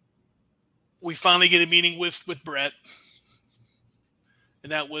we finally get a meeting with Brett,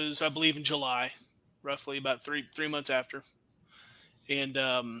 and that was, I believe, in July, roughly about three months after. And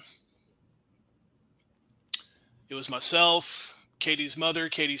it was myself, Katie's mother,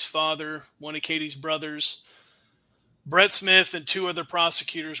 Katie's father, one of Katie's brothers, Brett Smith, and 2 other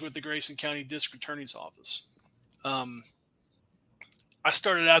prosecutors with the Grayson County District Attorney's Office. I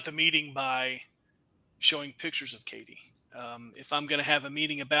started out the meeting by showing pictures of Katie. If I'm going to have a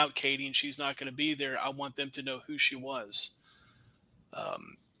meeting about Katie and she's not going to be there, I want them to know who she was.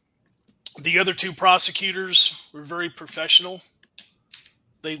 The other 2 prosecutors were very professional.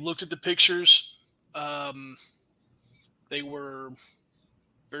 They looked at the pictures. They were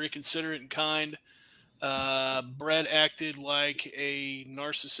very considerate and kind. Brett acted like a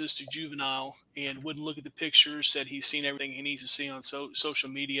narcissistic juvenile and wouldn't look at the pictures, said he's seen everything he needs to see on social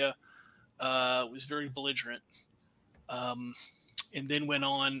media, was very belligerent. And then went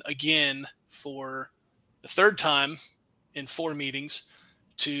on again for the 3rd time in 4 meetings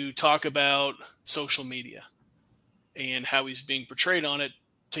to talk about social media and how he's being portrayed on it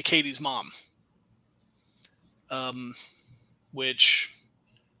to Katie's mom, which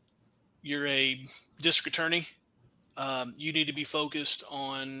you're a district attorney. You need to be focused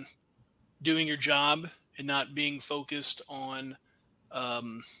on doing your job and not being focused on,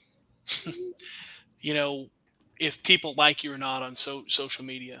 if people like you or not on social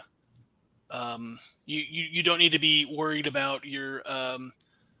media. You don't need to be worried about your,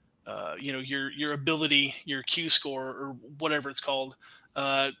 your ability, your Q score or whatever it's called,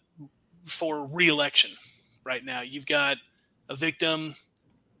 for re-election right now. You've got a victim,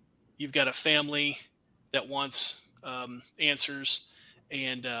 you've got a family that wants answers,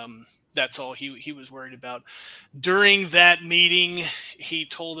 and that's all he was worried about. During that meeting, he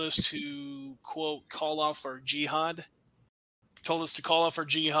told us to, quote, call off our jihad. told us to call off our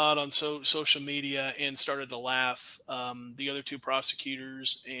jihad on social media and started to laugh. The other two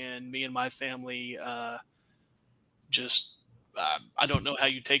prosecutors and me and my family just I don't know how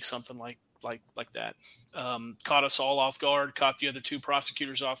you take something like that. Caught us all off guard. Caught the other two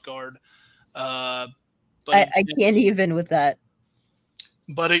prosecutors off guard. Uh, but I can't even with that.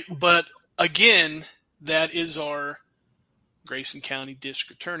 But again, that is our Grayson County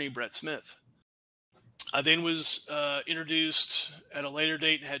District Attorney, Brett Smith. I then was introduced at a later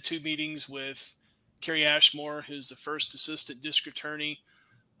date and had two meetings with Kerry Ashmore, who's the first assistant district attorney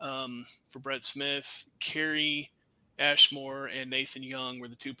for Brett Smith. Kerry Ashmore and Nathan Young were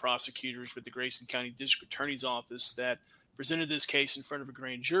the two prosecutors with the Grayson County District Attorney's Office that presented this case in front of a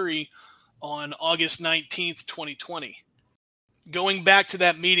grand jury on August 19th, 2020. Going back to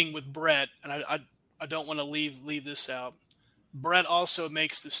that meeting with Brett, and I don't want to leave this out, Brett also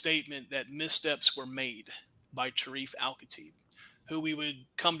makes the statement that missteps were made by Tarif Al-Khatib, who we would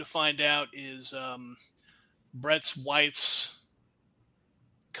come to find out is Brett's wife's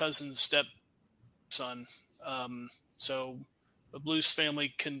cousin's stepson. So a Blues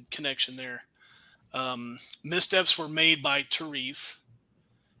family connection there. Missteps were made by Tarif,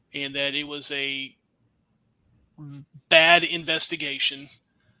 and that it was a bad investigation.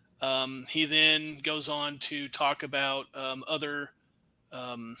 He then goes on to talk about other.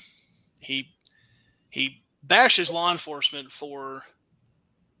 He bashes law enforcement for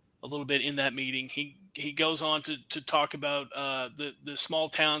a little bit in that meeting. He goes on to talk about the small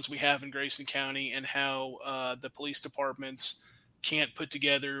towns we have in Grayson County and how the police departments can't put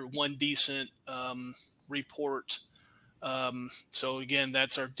together one decent report. So again,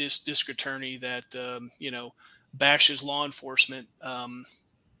 that's our district attorney that bashes law enforcement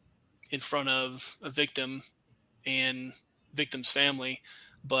in front of a victim and victim's family,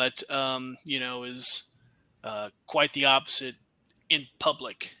 but is quite the opposite in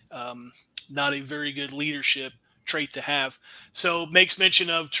public. Not a very good leadership trait to have. So makes mention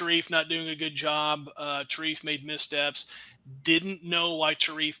of Tarif not doing a good job. Tarif made missteps. Didn't know why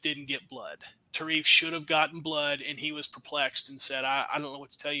Tarif didn't get blood. Tarif should have gotten blood, and he was perplexed and said, I don't know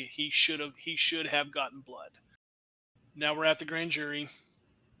what to tell you. He should have gotten blood. Now we're at the grand jury.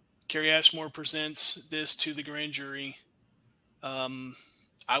 Kerry Ashmore presents this to the grand jury.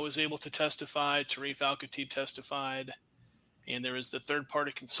 I was able to testify. Tarif Al-Khatib testified. And there was the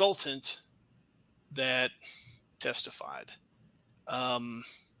third-party consultant that testified. A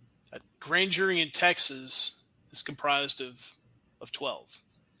grand jury in Texas is comprised of 12.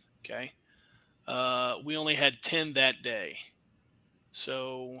 Okay. We only had 10 that day.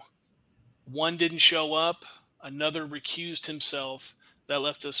 So one didn't show up. Another recused himself. That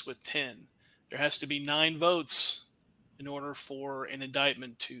left us with 10. There has to be 9 votes in order for an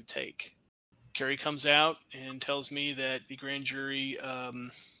indictment to take. Kerry comes out and tells me that the grand jury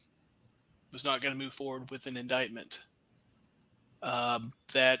was not going to move forward with an indictment.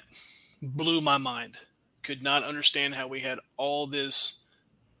 That blew my mind. Could not understand how we had all this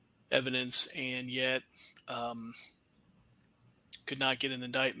evidence and yet could not get an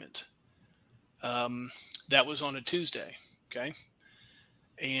indictment. That was on a Tuesday, okay?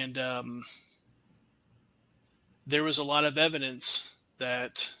 And there was a lot of evidence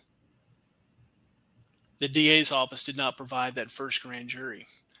that the DA's office did not provide that first grand jury.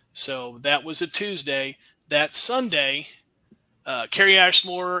 So that was a Tuesday. That Sunday, Kerry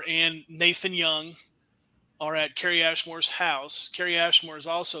Ashmore and Nathan Young are at Kerry Ashmore's house. Kerry Ashmore is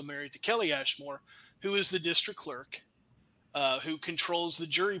also married to Kelly Ashmore, who is the district clerk, who controls the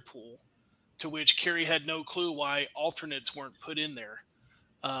jury pool, to which Kerry had no clue why alternates weren't put in there.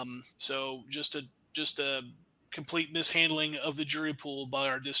 So just a complete mishandling of the jury pool by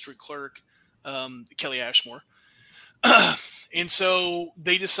our district clerk, Kelly Ashmore. And so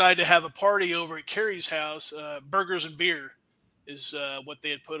they decide to have a party over at Kerry's house. Burgers and beer is what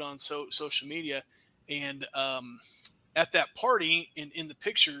they had put on social media. And at that party, in the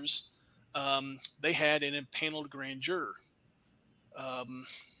pictures, they had an impaneled grand juror.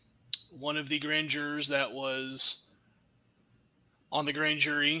 One of the grand jurors that was on the grand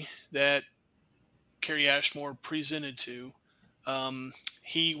jury that Kerry Ashmore presented to,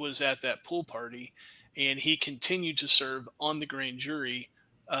 he was at that pool party, and he continued to serve on the grand jury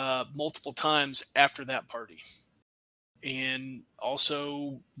multiple times after that party. And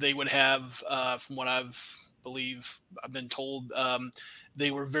also they would have, from what I've been told,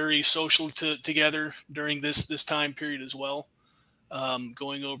 they were very social together during this time period as well.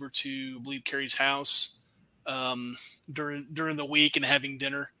 Going over to, I believe, Kerry's house during the week and having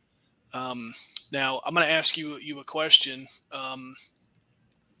dinner. Now I'm going to ask you a question.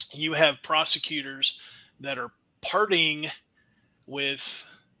 You have prosecutors that are partying with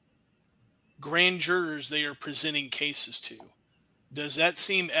grand jurors they are presenting cases to. Does that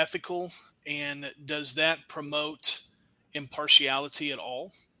seem ethical? And does that promote impartiality at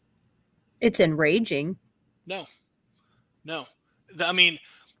all? It's enraging. No, no. I mean,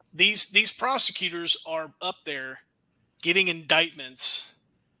 these prosecutors are up there getting indictments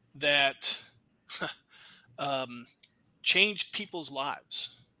that um, change people's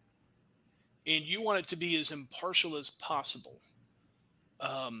lives, and you want it to be as impartial as possible.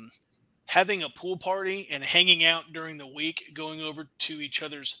 Um, Having a pool party and hanging out during the week, going over to each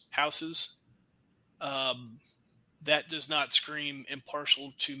other's houses, um, that does not scream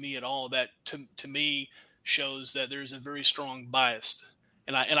impartial to me at all. That to me shows that there's a very strong bias,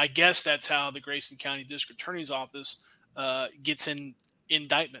 and I guess that's how the Grayson County District Attorney's Office gets in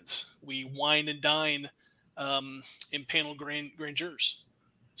indictments. We wine and dine impaneled grand jurors.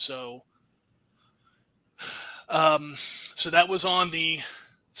 So so that was on the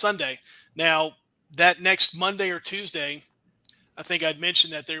Sunday. Now that next Monday or Tuesday, I think I'd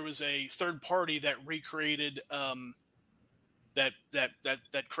mentioned that there was a third party that recreated that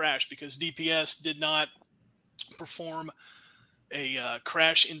crash because DPS did not perform a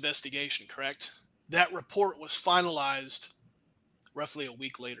crash investigation. Correct. That report was finalized roughly a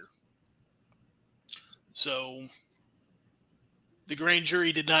week later. So the grand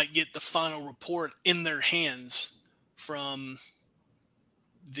jury did not get the final report in their hands from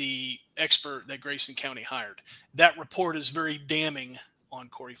the expert that Grayson County hired. That report is very damning on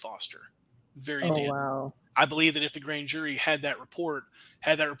Corey Foster. Very damning. Wow. I believe that if the grand jury had that report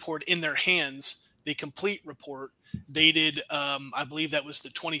in their hands, the complete report dated, I believe that was the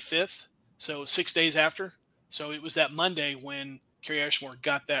 25th, so 6 days after. So it was that Monday when Kerry Ashmore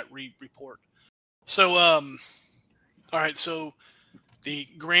got that report. So, all right, so the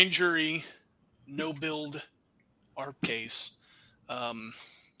grand jury no-billed our case.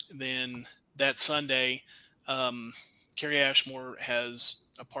 Then that Sunday, Kerry Ashmore has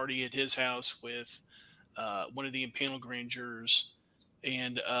a party at his house with one of the impaneled grand jurors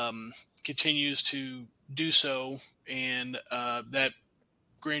and continues to do so. And that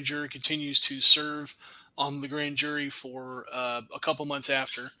grand jury continues to serve on the grand jury for a couple months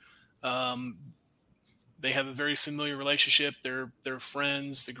after. They have a very familiar relationship. They're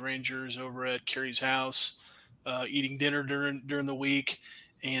friends. The grand jurors over at Kerry's house, eating dinner during the week,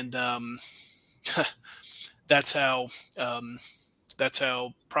 and that's how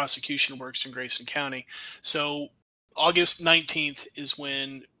prosecution works in Grayson County. So August 19th is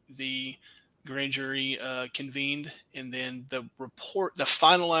when the grand jury convened, and then the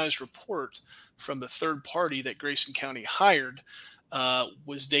finalized report from the third party that Grayson County hired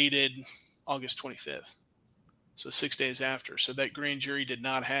was dated August 25th. So 6 days after. So that grand jury did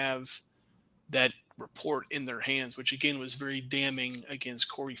not have that report in their hands, which again was very damning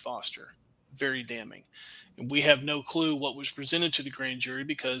against Corey Foster. Very damning. And we have no clue what was presented to the grand jury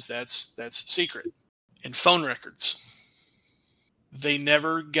because that's secret. And phone records. They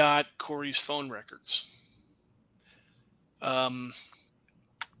never got Corey's phone records. Brett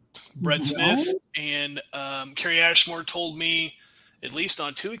Smith and Kerry Ashmore told me at least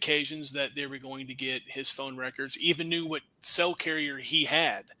on 2 occasions that they were going to get his phone records, even knew what cell carrier he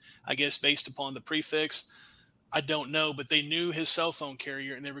had. I guess based upon the prefix, I don't know, but they knew his cell phone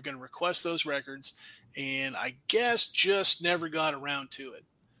carrier and they were going to request those records. And I guess just never got around to it.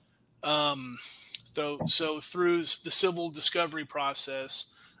 So through the civil discovery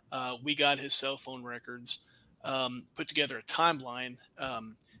process, we got his cell phone records, put together a timeline.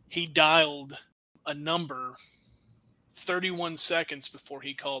 He dialed a number 31 seconds before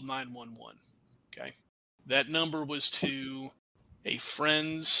he called 911. Okay. That number was to a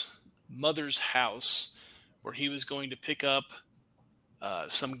friend's mother's house where he was going to pick up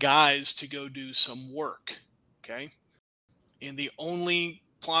some guys to go do some work. Okay. And the only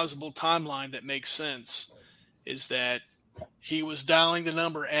plausible timeline that makes sense is that he was dialing the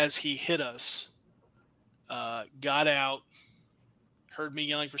number as he hit us, got out, heard me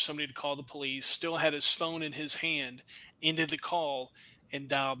yelling for somebody to call the police, still had his phone in his hand, ended the call, and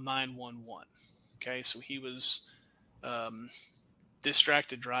dialed 911. Okay, so he was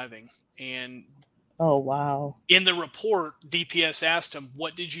distracted driving. And oh, wow. In the report, DPS asked him,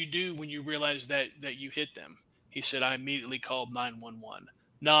 what did you do when you realized that you hit them? He said, I immediately called 911.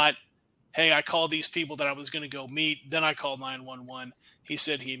 Not, hey, I called these people that I was going to go meet, then I called 911. He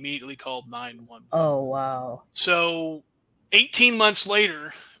said he immediately called 911. Oh, wow. So 18 months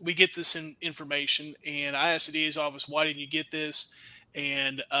later, we get this information, and I asked the DA's office, why didn't you get this?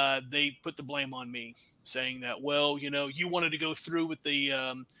 And they put the blame on me, saying that, well, you wanted to go through with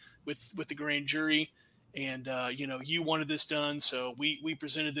the with the grand jury, And you wanted this done, so we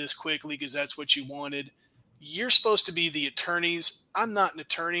presented this quickly because that's what you wanted. You're supposed to be the attorneys. I'm not an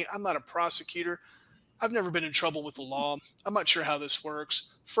attorney. I'm not a prosecutor. I've never been in trouble with the law. I'm not sure how this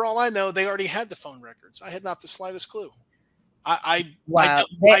works. For all I know, they already had the phone records. I had not the slightest clue. I Wow.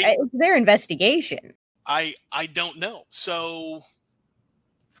 don't I It's their investigation. I don't know. So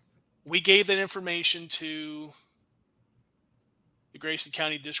we gave that information to the Grayson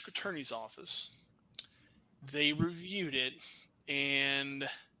County District Attorney's Office. They reviewed it, and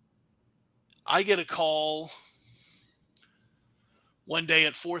I get a call one day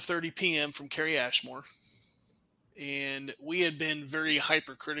at 4:30 p.m. from Kerry Ashmore, and we had been very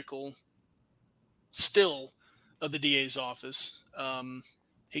hypercritical still of the DA's office.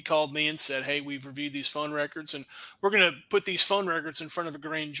 He called me and said, "Hey, we've reviewed these phone records, and we're going to put these phone records in front of a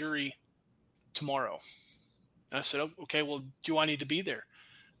grand jury tomorrow." And I said, "Okay, well, do I need to be there?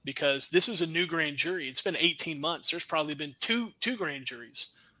 Because this is a new grand jury. It's been 18 months. There's probably been two grand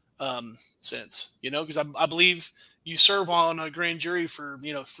juries since, because I believe you serve on a grand jury for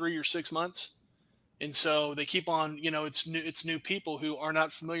 3 or 6 months, and so they keep on. It's new people who are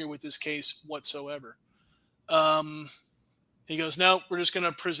not familiar with this case whatsoever." He goes, "No, we're just going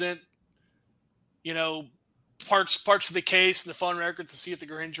to present you know parts of the case and the phone records to see if the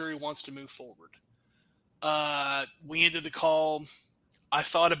grand jury wants to move forward." We ended the call. I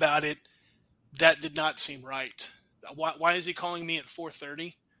thought about it. That did not seem right. Why is he calling me at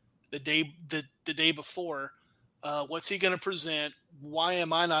 4:30 the day before? What's he going to present? Why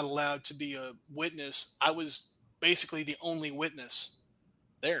am I not allowed to be a witness? I was basically the only witness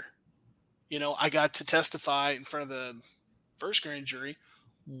there. I got to testify in front of the first grand jury.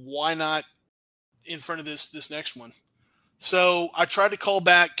 Why not in front of this next one? So I tried to call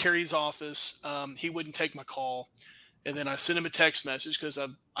back Kerry's office. He wouldn't take my call. And then I sent him a text message because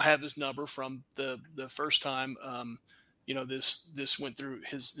I have his number from the first time this went through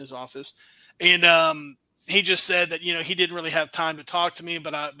his office, and he just said that he didn't really have time to talk to me,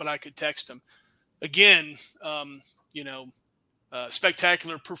 but I could text him again. You know,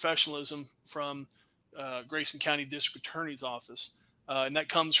 Spectacular professionalism from Grayson County District Attorney's Office, and that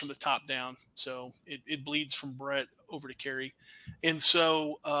comes from the top down. So it bleeds from Brett over to Kerry, and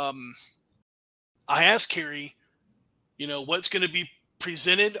so I asked Kerry, what's going to be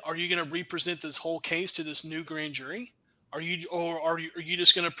presented? Are you going to represent this whole case to this new grand jury? Are you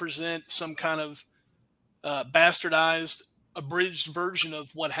just going to present some kind of bastardized, abridged version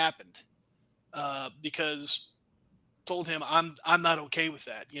of what happened? Because told him I'm not okay with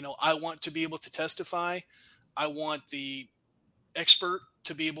that. I want to be able to testify. I want the expert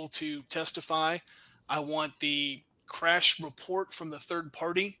to be able to testify. I want the crash report from the third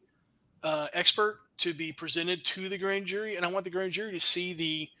party expert to be presented to the grand jury, and I want the grand jury to see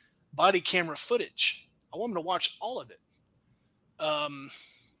the body camera footage. I want them to watch all of it. And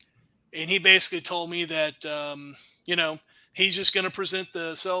he basically told me that he's just going to present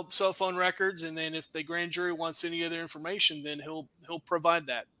the cell phone records, and then if the grand jury wants any other information, then he'll provide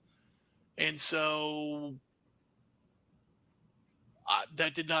that. And so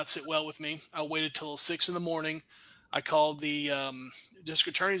that did not sit well with me. I waited till 6 in the morning. I called the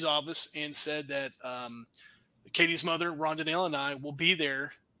district attorney's office and said that Katie's mother, Rhonda Nail, and I will be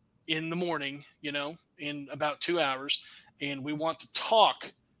there in the morning, in about 2 hours. And we want to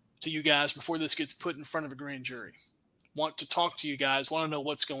talk to you guys before this gets put in front of a grand jury. Want to talk to you guys, want to know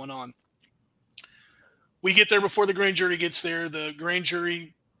what's going on. We get there before the grand jury gets there. The grand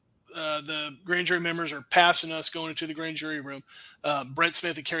jury members are passing us, going into the grand jury room. Brett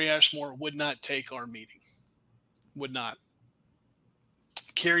Smith and Kerry Ashmore would not take our meeting. Would not.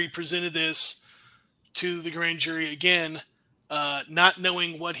 Kerry presented this to the grand jury again, not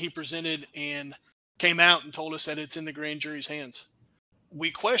knowing what he presented, and came out and told us that it's in the grand jury's hands.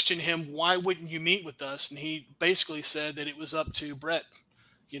 We questioned him, why wouldn't you meet with us? And he basically said that it was up to Brett,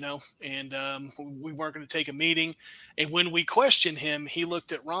 and we weren't going to take a meeting. And when we questioned him, he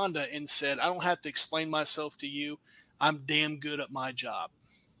looked at Rhonda and said, "I don't have to explain myself to you. I'm damn good at my job."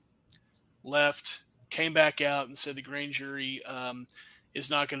 Left, came back out and said the grand jury is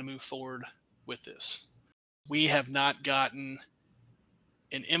not going to move forward with this. We have not gotten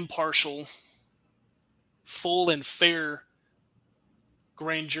an impartial, full, and fair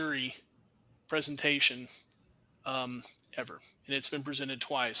grand jury presentation ever. And it's been presented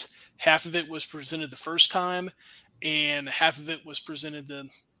twice. Half of it was presented the first time, and half of it was presented the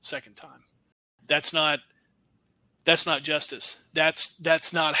second time. That's not justice.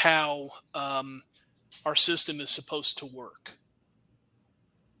 That's not how our system is supposed to work.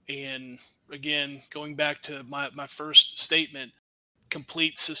 And again, going back to my first statement,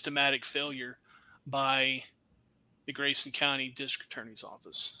 complete systematic failure. by the Grayson County District Attorney's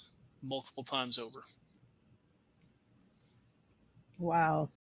Office multiple times over. Wow.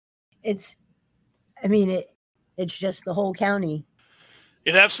 It's just the whole county.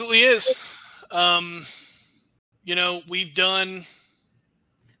 It absolutely is. We've done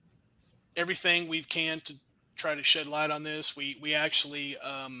everything we can to try to shed light on this. We actually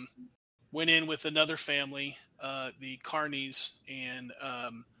went in with another family, the Carneys, and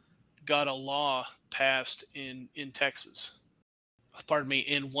got a law passed in Texas. Pardon me,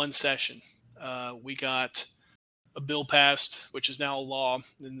 in one session. We got a bill passed, which is now a law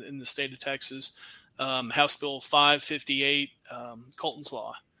in the state of Texas, House Bill 558, Colton's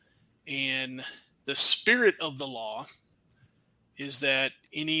Law. And the spirit of the law is that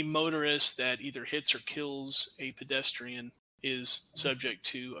any motorist that either hits or kills a pedestrian is subject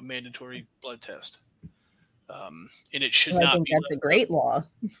to a mandatory blood test. And it should not be that's a great law.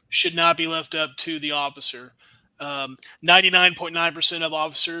 Should not be left up to the officer. 99.9% of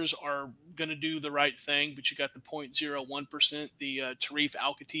officers are going to do the right thing, but you got the 0.01%, the Tarif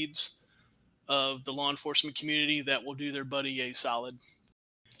Al-Khatibs of the law enforcement community that will do their buddy a solid.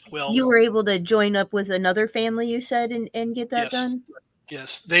 Well, you were able to join up with another family, you said, and get that done?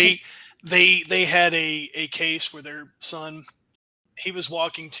 Yes. They had a case where their son, he was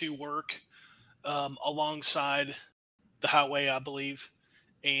walking to work alongside the highway, I believe,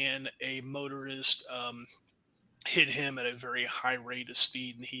 and a motorist hit him at a very high rate of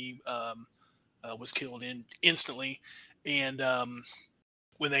speed, and he was killed instantly. And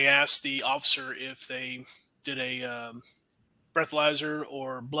when they asked the officer if they did a breathalyzer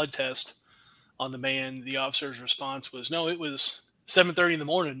or blood test on the man, the officer's response was, "No, it was 7:30 in the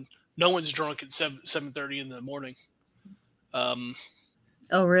morning. No one's drunk at 7:30 in the morning."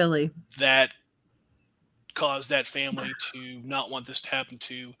 Oh, really? That caused that family to not want this to happen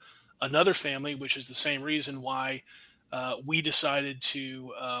to another family, which is the same reason why we decided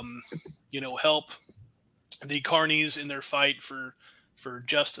to, help the Carneys in their fight for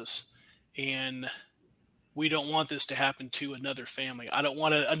justice. And we don't want this to happen to another family. I don't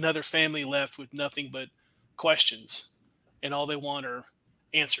want another family left with nothing but questions, and all they want are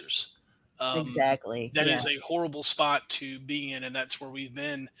answers. Exactly. That is a horrible spot to be in, and that's where we've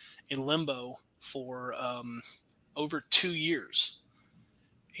been in limbo for over 2 years.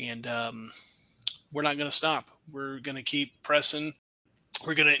 And we're not going to stop. We're going to keep pressing.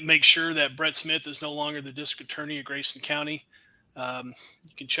 We're going to make sure that Brett Smith is no longer the district attorney of Grayson County. You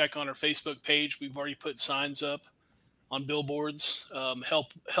can check on our Facebook page. We've already put signs up on billboards,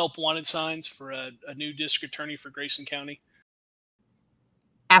 help wanted signs for a new district attorney for Grayson County.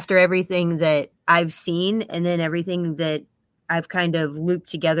 After everything that I've seen, and then everything that I've kind of looped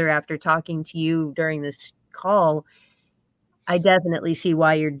together after talking to you during this call, I definitely see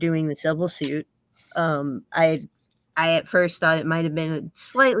why you're doing the civil suit. I at first thought it might have been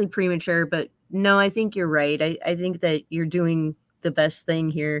slightly premature, but no, I think you're right. I think that you're doing the best thing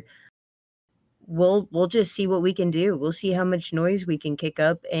here. We'll just see what we can do. We'll see how much noise we can kick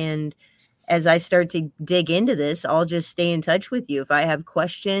up. And as I start to dig into this, I'll just stay in touch with you. If I have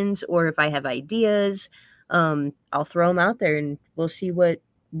questions or if I have ideas, I'll throw them out there, and we'll see what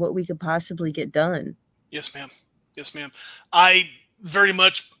we could possibly get done. Yes, ma'am. Yes, ma'am. I very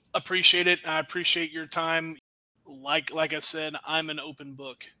much appreciate it. I appreciate your time. Like I said, I'm an open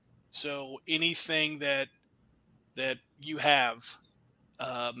book. So anything that you have,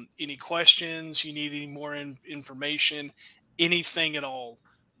 any questions, you need any more information, anything at all.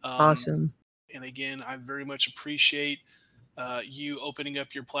 Awesome. And again, I very much appreciate you opening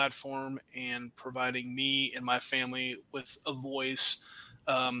up your platform and providing me and my family with a voice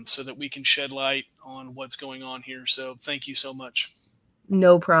so that we can shed light on what's going on here. So thank you so much.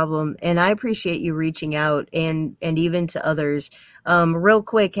 No problem. And I appreciate you reaching out and even to others. Real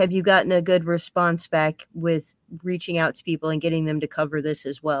quick, have you gotten a good response back with reaching out to people and getting them to cover this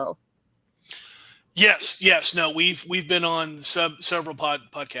as well? Yes. No, we've been on several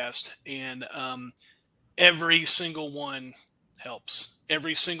podcasts, and every single one helps.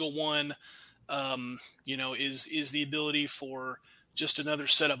 Every single one, is the ability for just another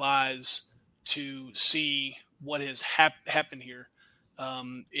set of eyes to see what has happened here.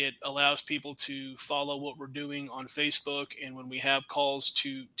 It allows people to follow what we're doing on Facebook, and when we have calls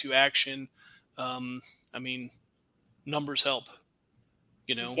to action, numbers help.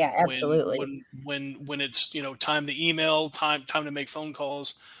 Yeah, absolutely. When it's time to email, time to make phone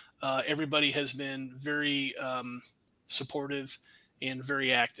calls, everybody has been very supportive and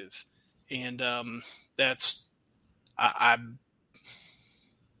very active, and that's I'm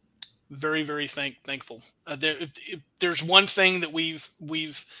very, very thankful. If there's one thing that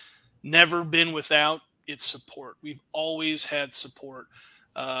we've never been without its support. We've always had support.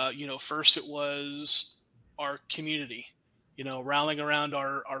 First it was our community, rallying around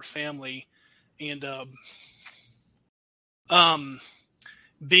our family, and um,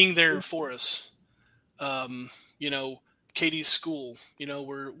 being there for us. Um, you know, Katie's school,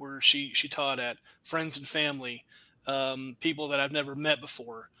 where she taught at, friends and family, people that I've never met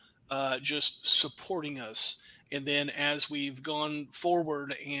before, just supporting us. And then as we've gone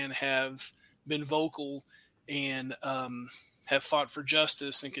forward and have been vocal and have fought for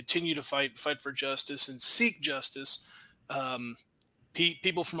justice and continue to fight for justice and seek justice, um,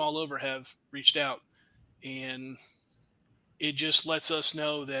 people from all over have reached out, and it just lets us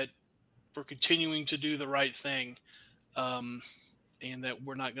know that we're continuing to do the right thing, um, and that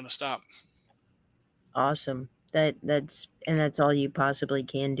we're not going to stop. Awesome. That's all you possibly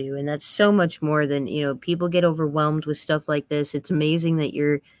can do. And that's so much more than, people get overwhelmed with stuff like this. It's amazing that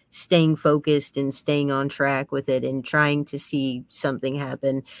you're staying focused and staying on track with it and trying to see something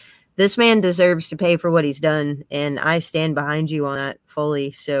happen. This man deserves to pay for what he's done, and I stand behind you on that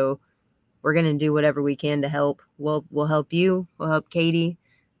fully. So we're going to do whatever we can to help. We'll help you. We'll help Katie,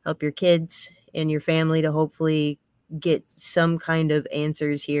 help your kids and your family to hopefully get some kind of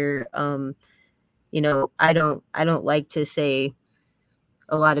answers here. I don't like to say,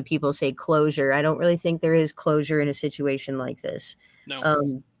 a lot of people say closure. I don't really think there is closure in a situation like this.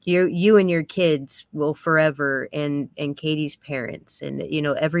 No. You and your kids will forever, and Katie's parents and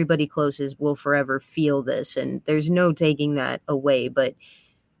everybody closest will forever feel this, and there's no taking that away. But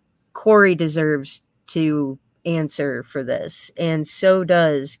Corey deserves to answer for this, and so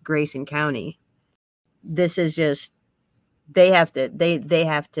does Grayson County. This is just, they have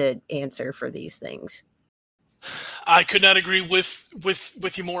to answer for these things. I could not agree with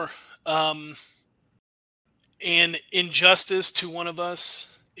you more. And injustice to one of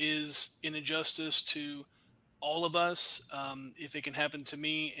us is an injustice to all of us. If it can happen to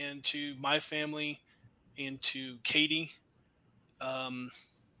me and to my family and to Katie,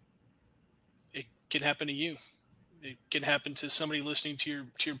 it can happen to you. It can happen to somebody listening to your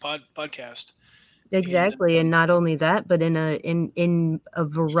podcast. Exactly. And not only that, but in a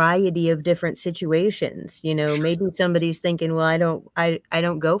variety of different situations. Maybe somebody's thinking, well, I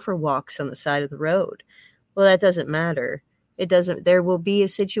don't go for walks on the side of the road. Well, that doesn't matter. It doesn't. There will be a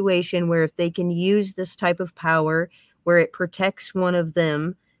situation where if they can use this type of power where it protects one of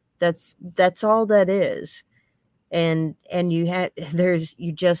them, that's all that is. And you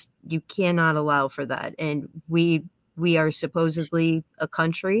cannot allow for that. And we are supposedly a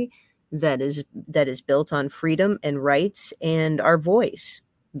country that is built on freedom and rights and our voice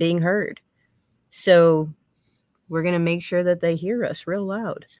being heard. So we're going to make sure that they hear us real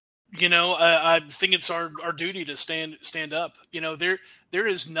loud. I think it's our duty to stand up. There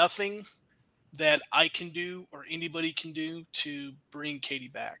is nothing that I can do or anybody can do to bring Katie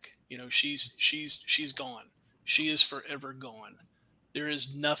back. She's gone. She is forever gone. There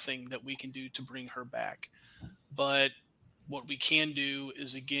is nothing that we can do to bring her back. But what we can do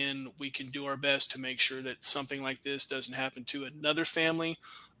is, again, we can do our best to make sure that something like this doesn't happen to another family,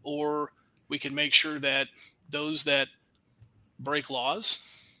 or we can make sure that those that break laws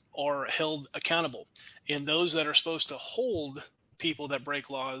are held accountable, and those that are supposed to hold people that break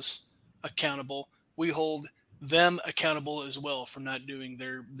laws accountable, we hold them accountable as well for not doing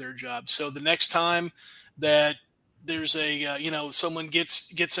their job. So the next time that there's a someone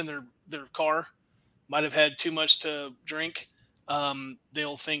gets in their car, might have had too much to drink,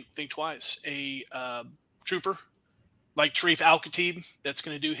 they'll think twice. A trooper like Tarif Al-Khatib that's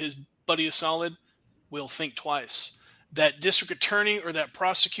going to do his buddy a solid will think twice. That district attorney or that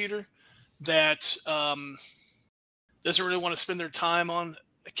prosecutor that doesn't really want to spend their time on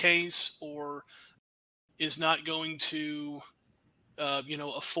a case, or is not going to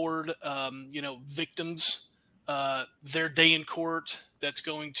afford victims their day in court, that's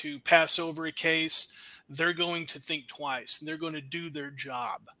going to pass over a case, they're going to think twice and they're going to do their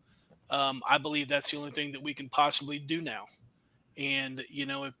job. I believe that's the only thing that we can possibly do now. And,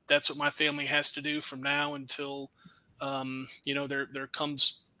 if that's what my family has to do from now until, there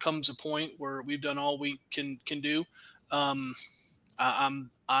comes a point where we've done all we can do. I'm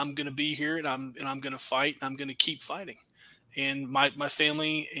going to be here, and I'm going to fight, and I'm going to keep fighting. And my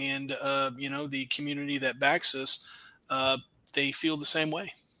family and, the community that backs us, they feel the same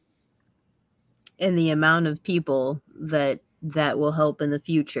way. And the amount of people that will help in the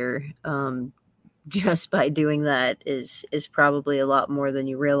future, just by doing that is probably a lot more than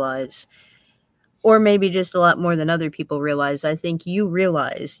you realize, or maybe just a lot more than other people realize. I think you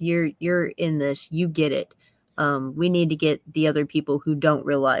realize you're in this, you get it. We need to get the other people who don't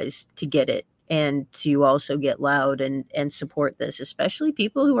realize to get it, and to also get loud and support this, especially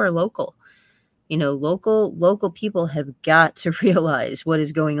people who are local. Local people have got to realize what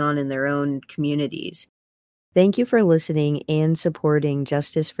is going on in their own communities. Thank you for listening and supporting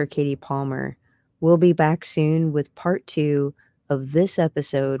Justice for Katie Palmer. We'll be back soon with part 2 of this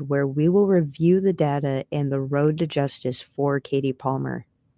episode, where we will review the data and the road to justice for Katie Palmer.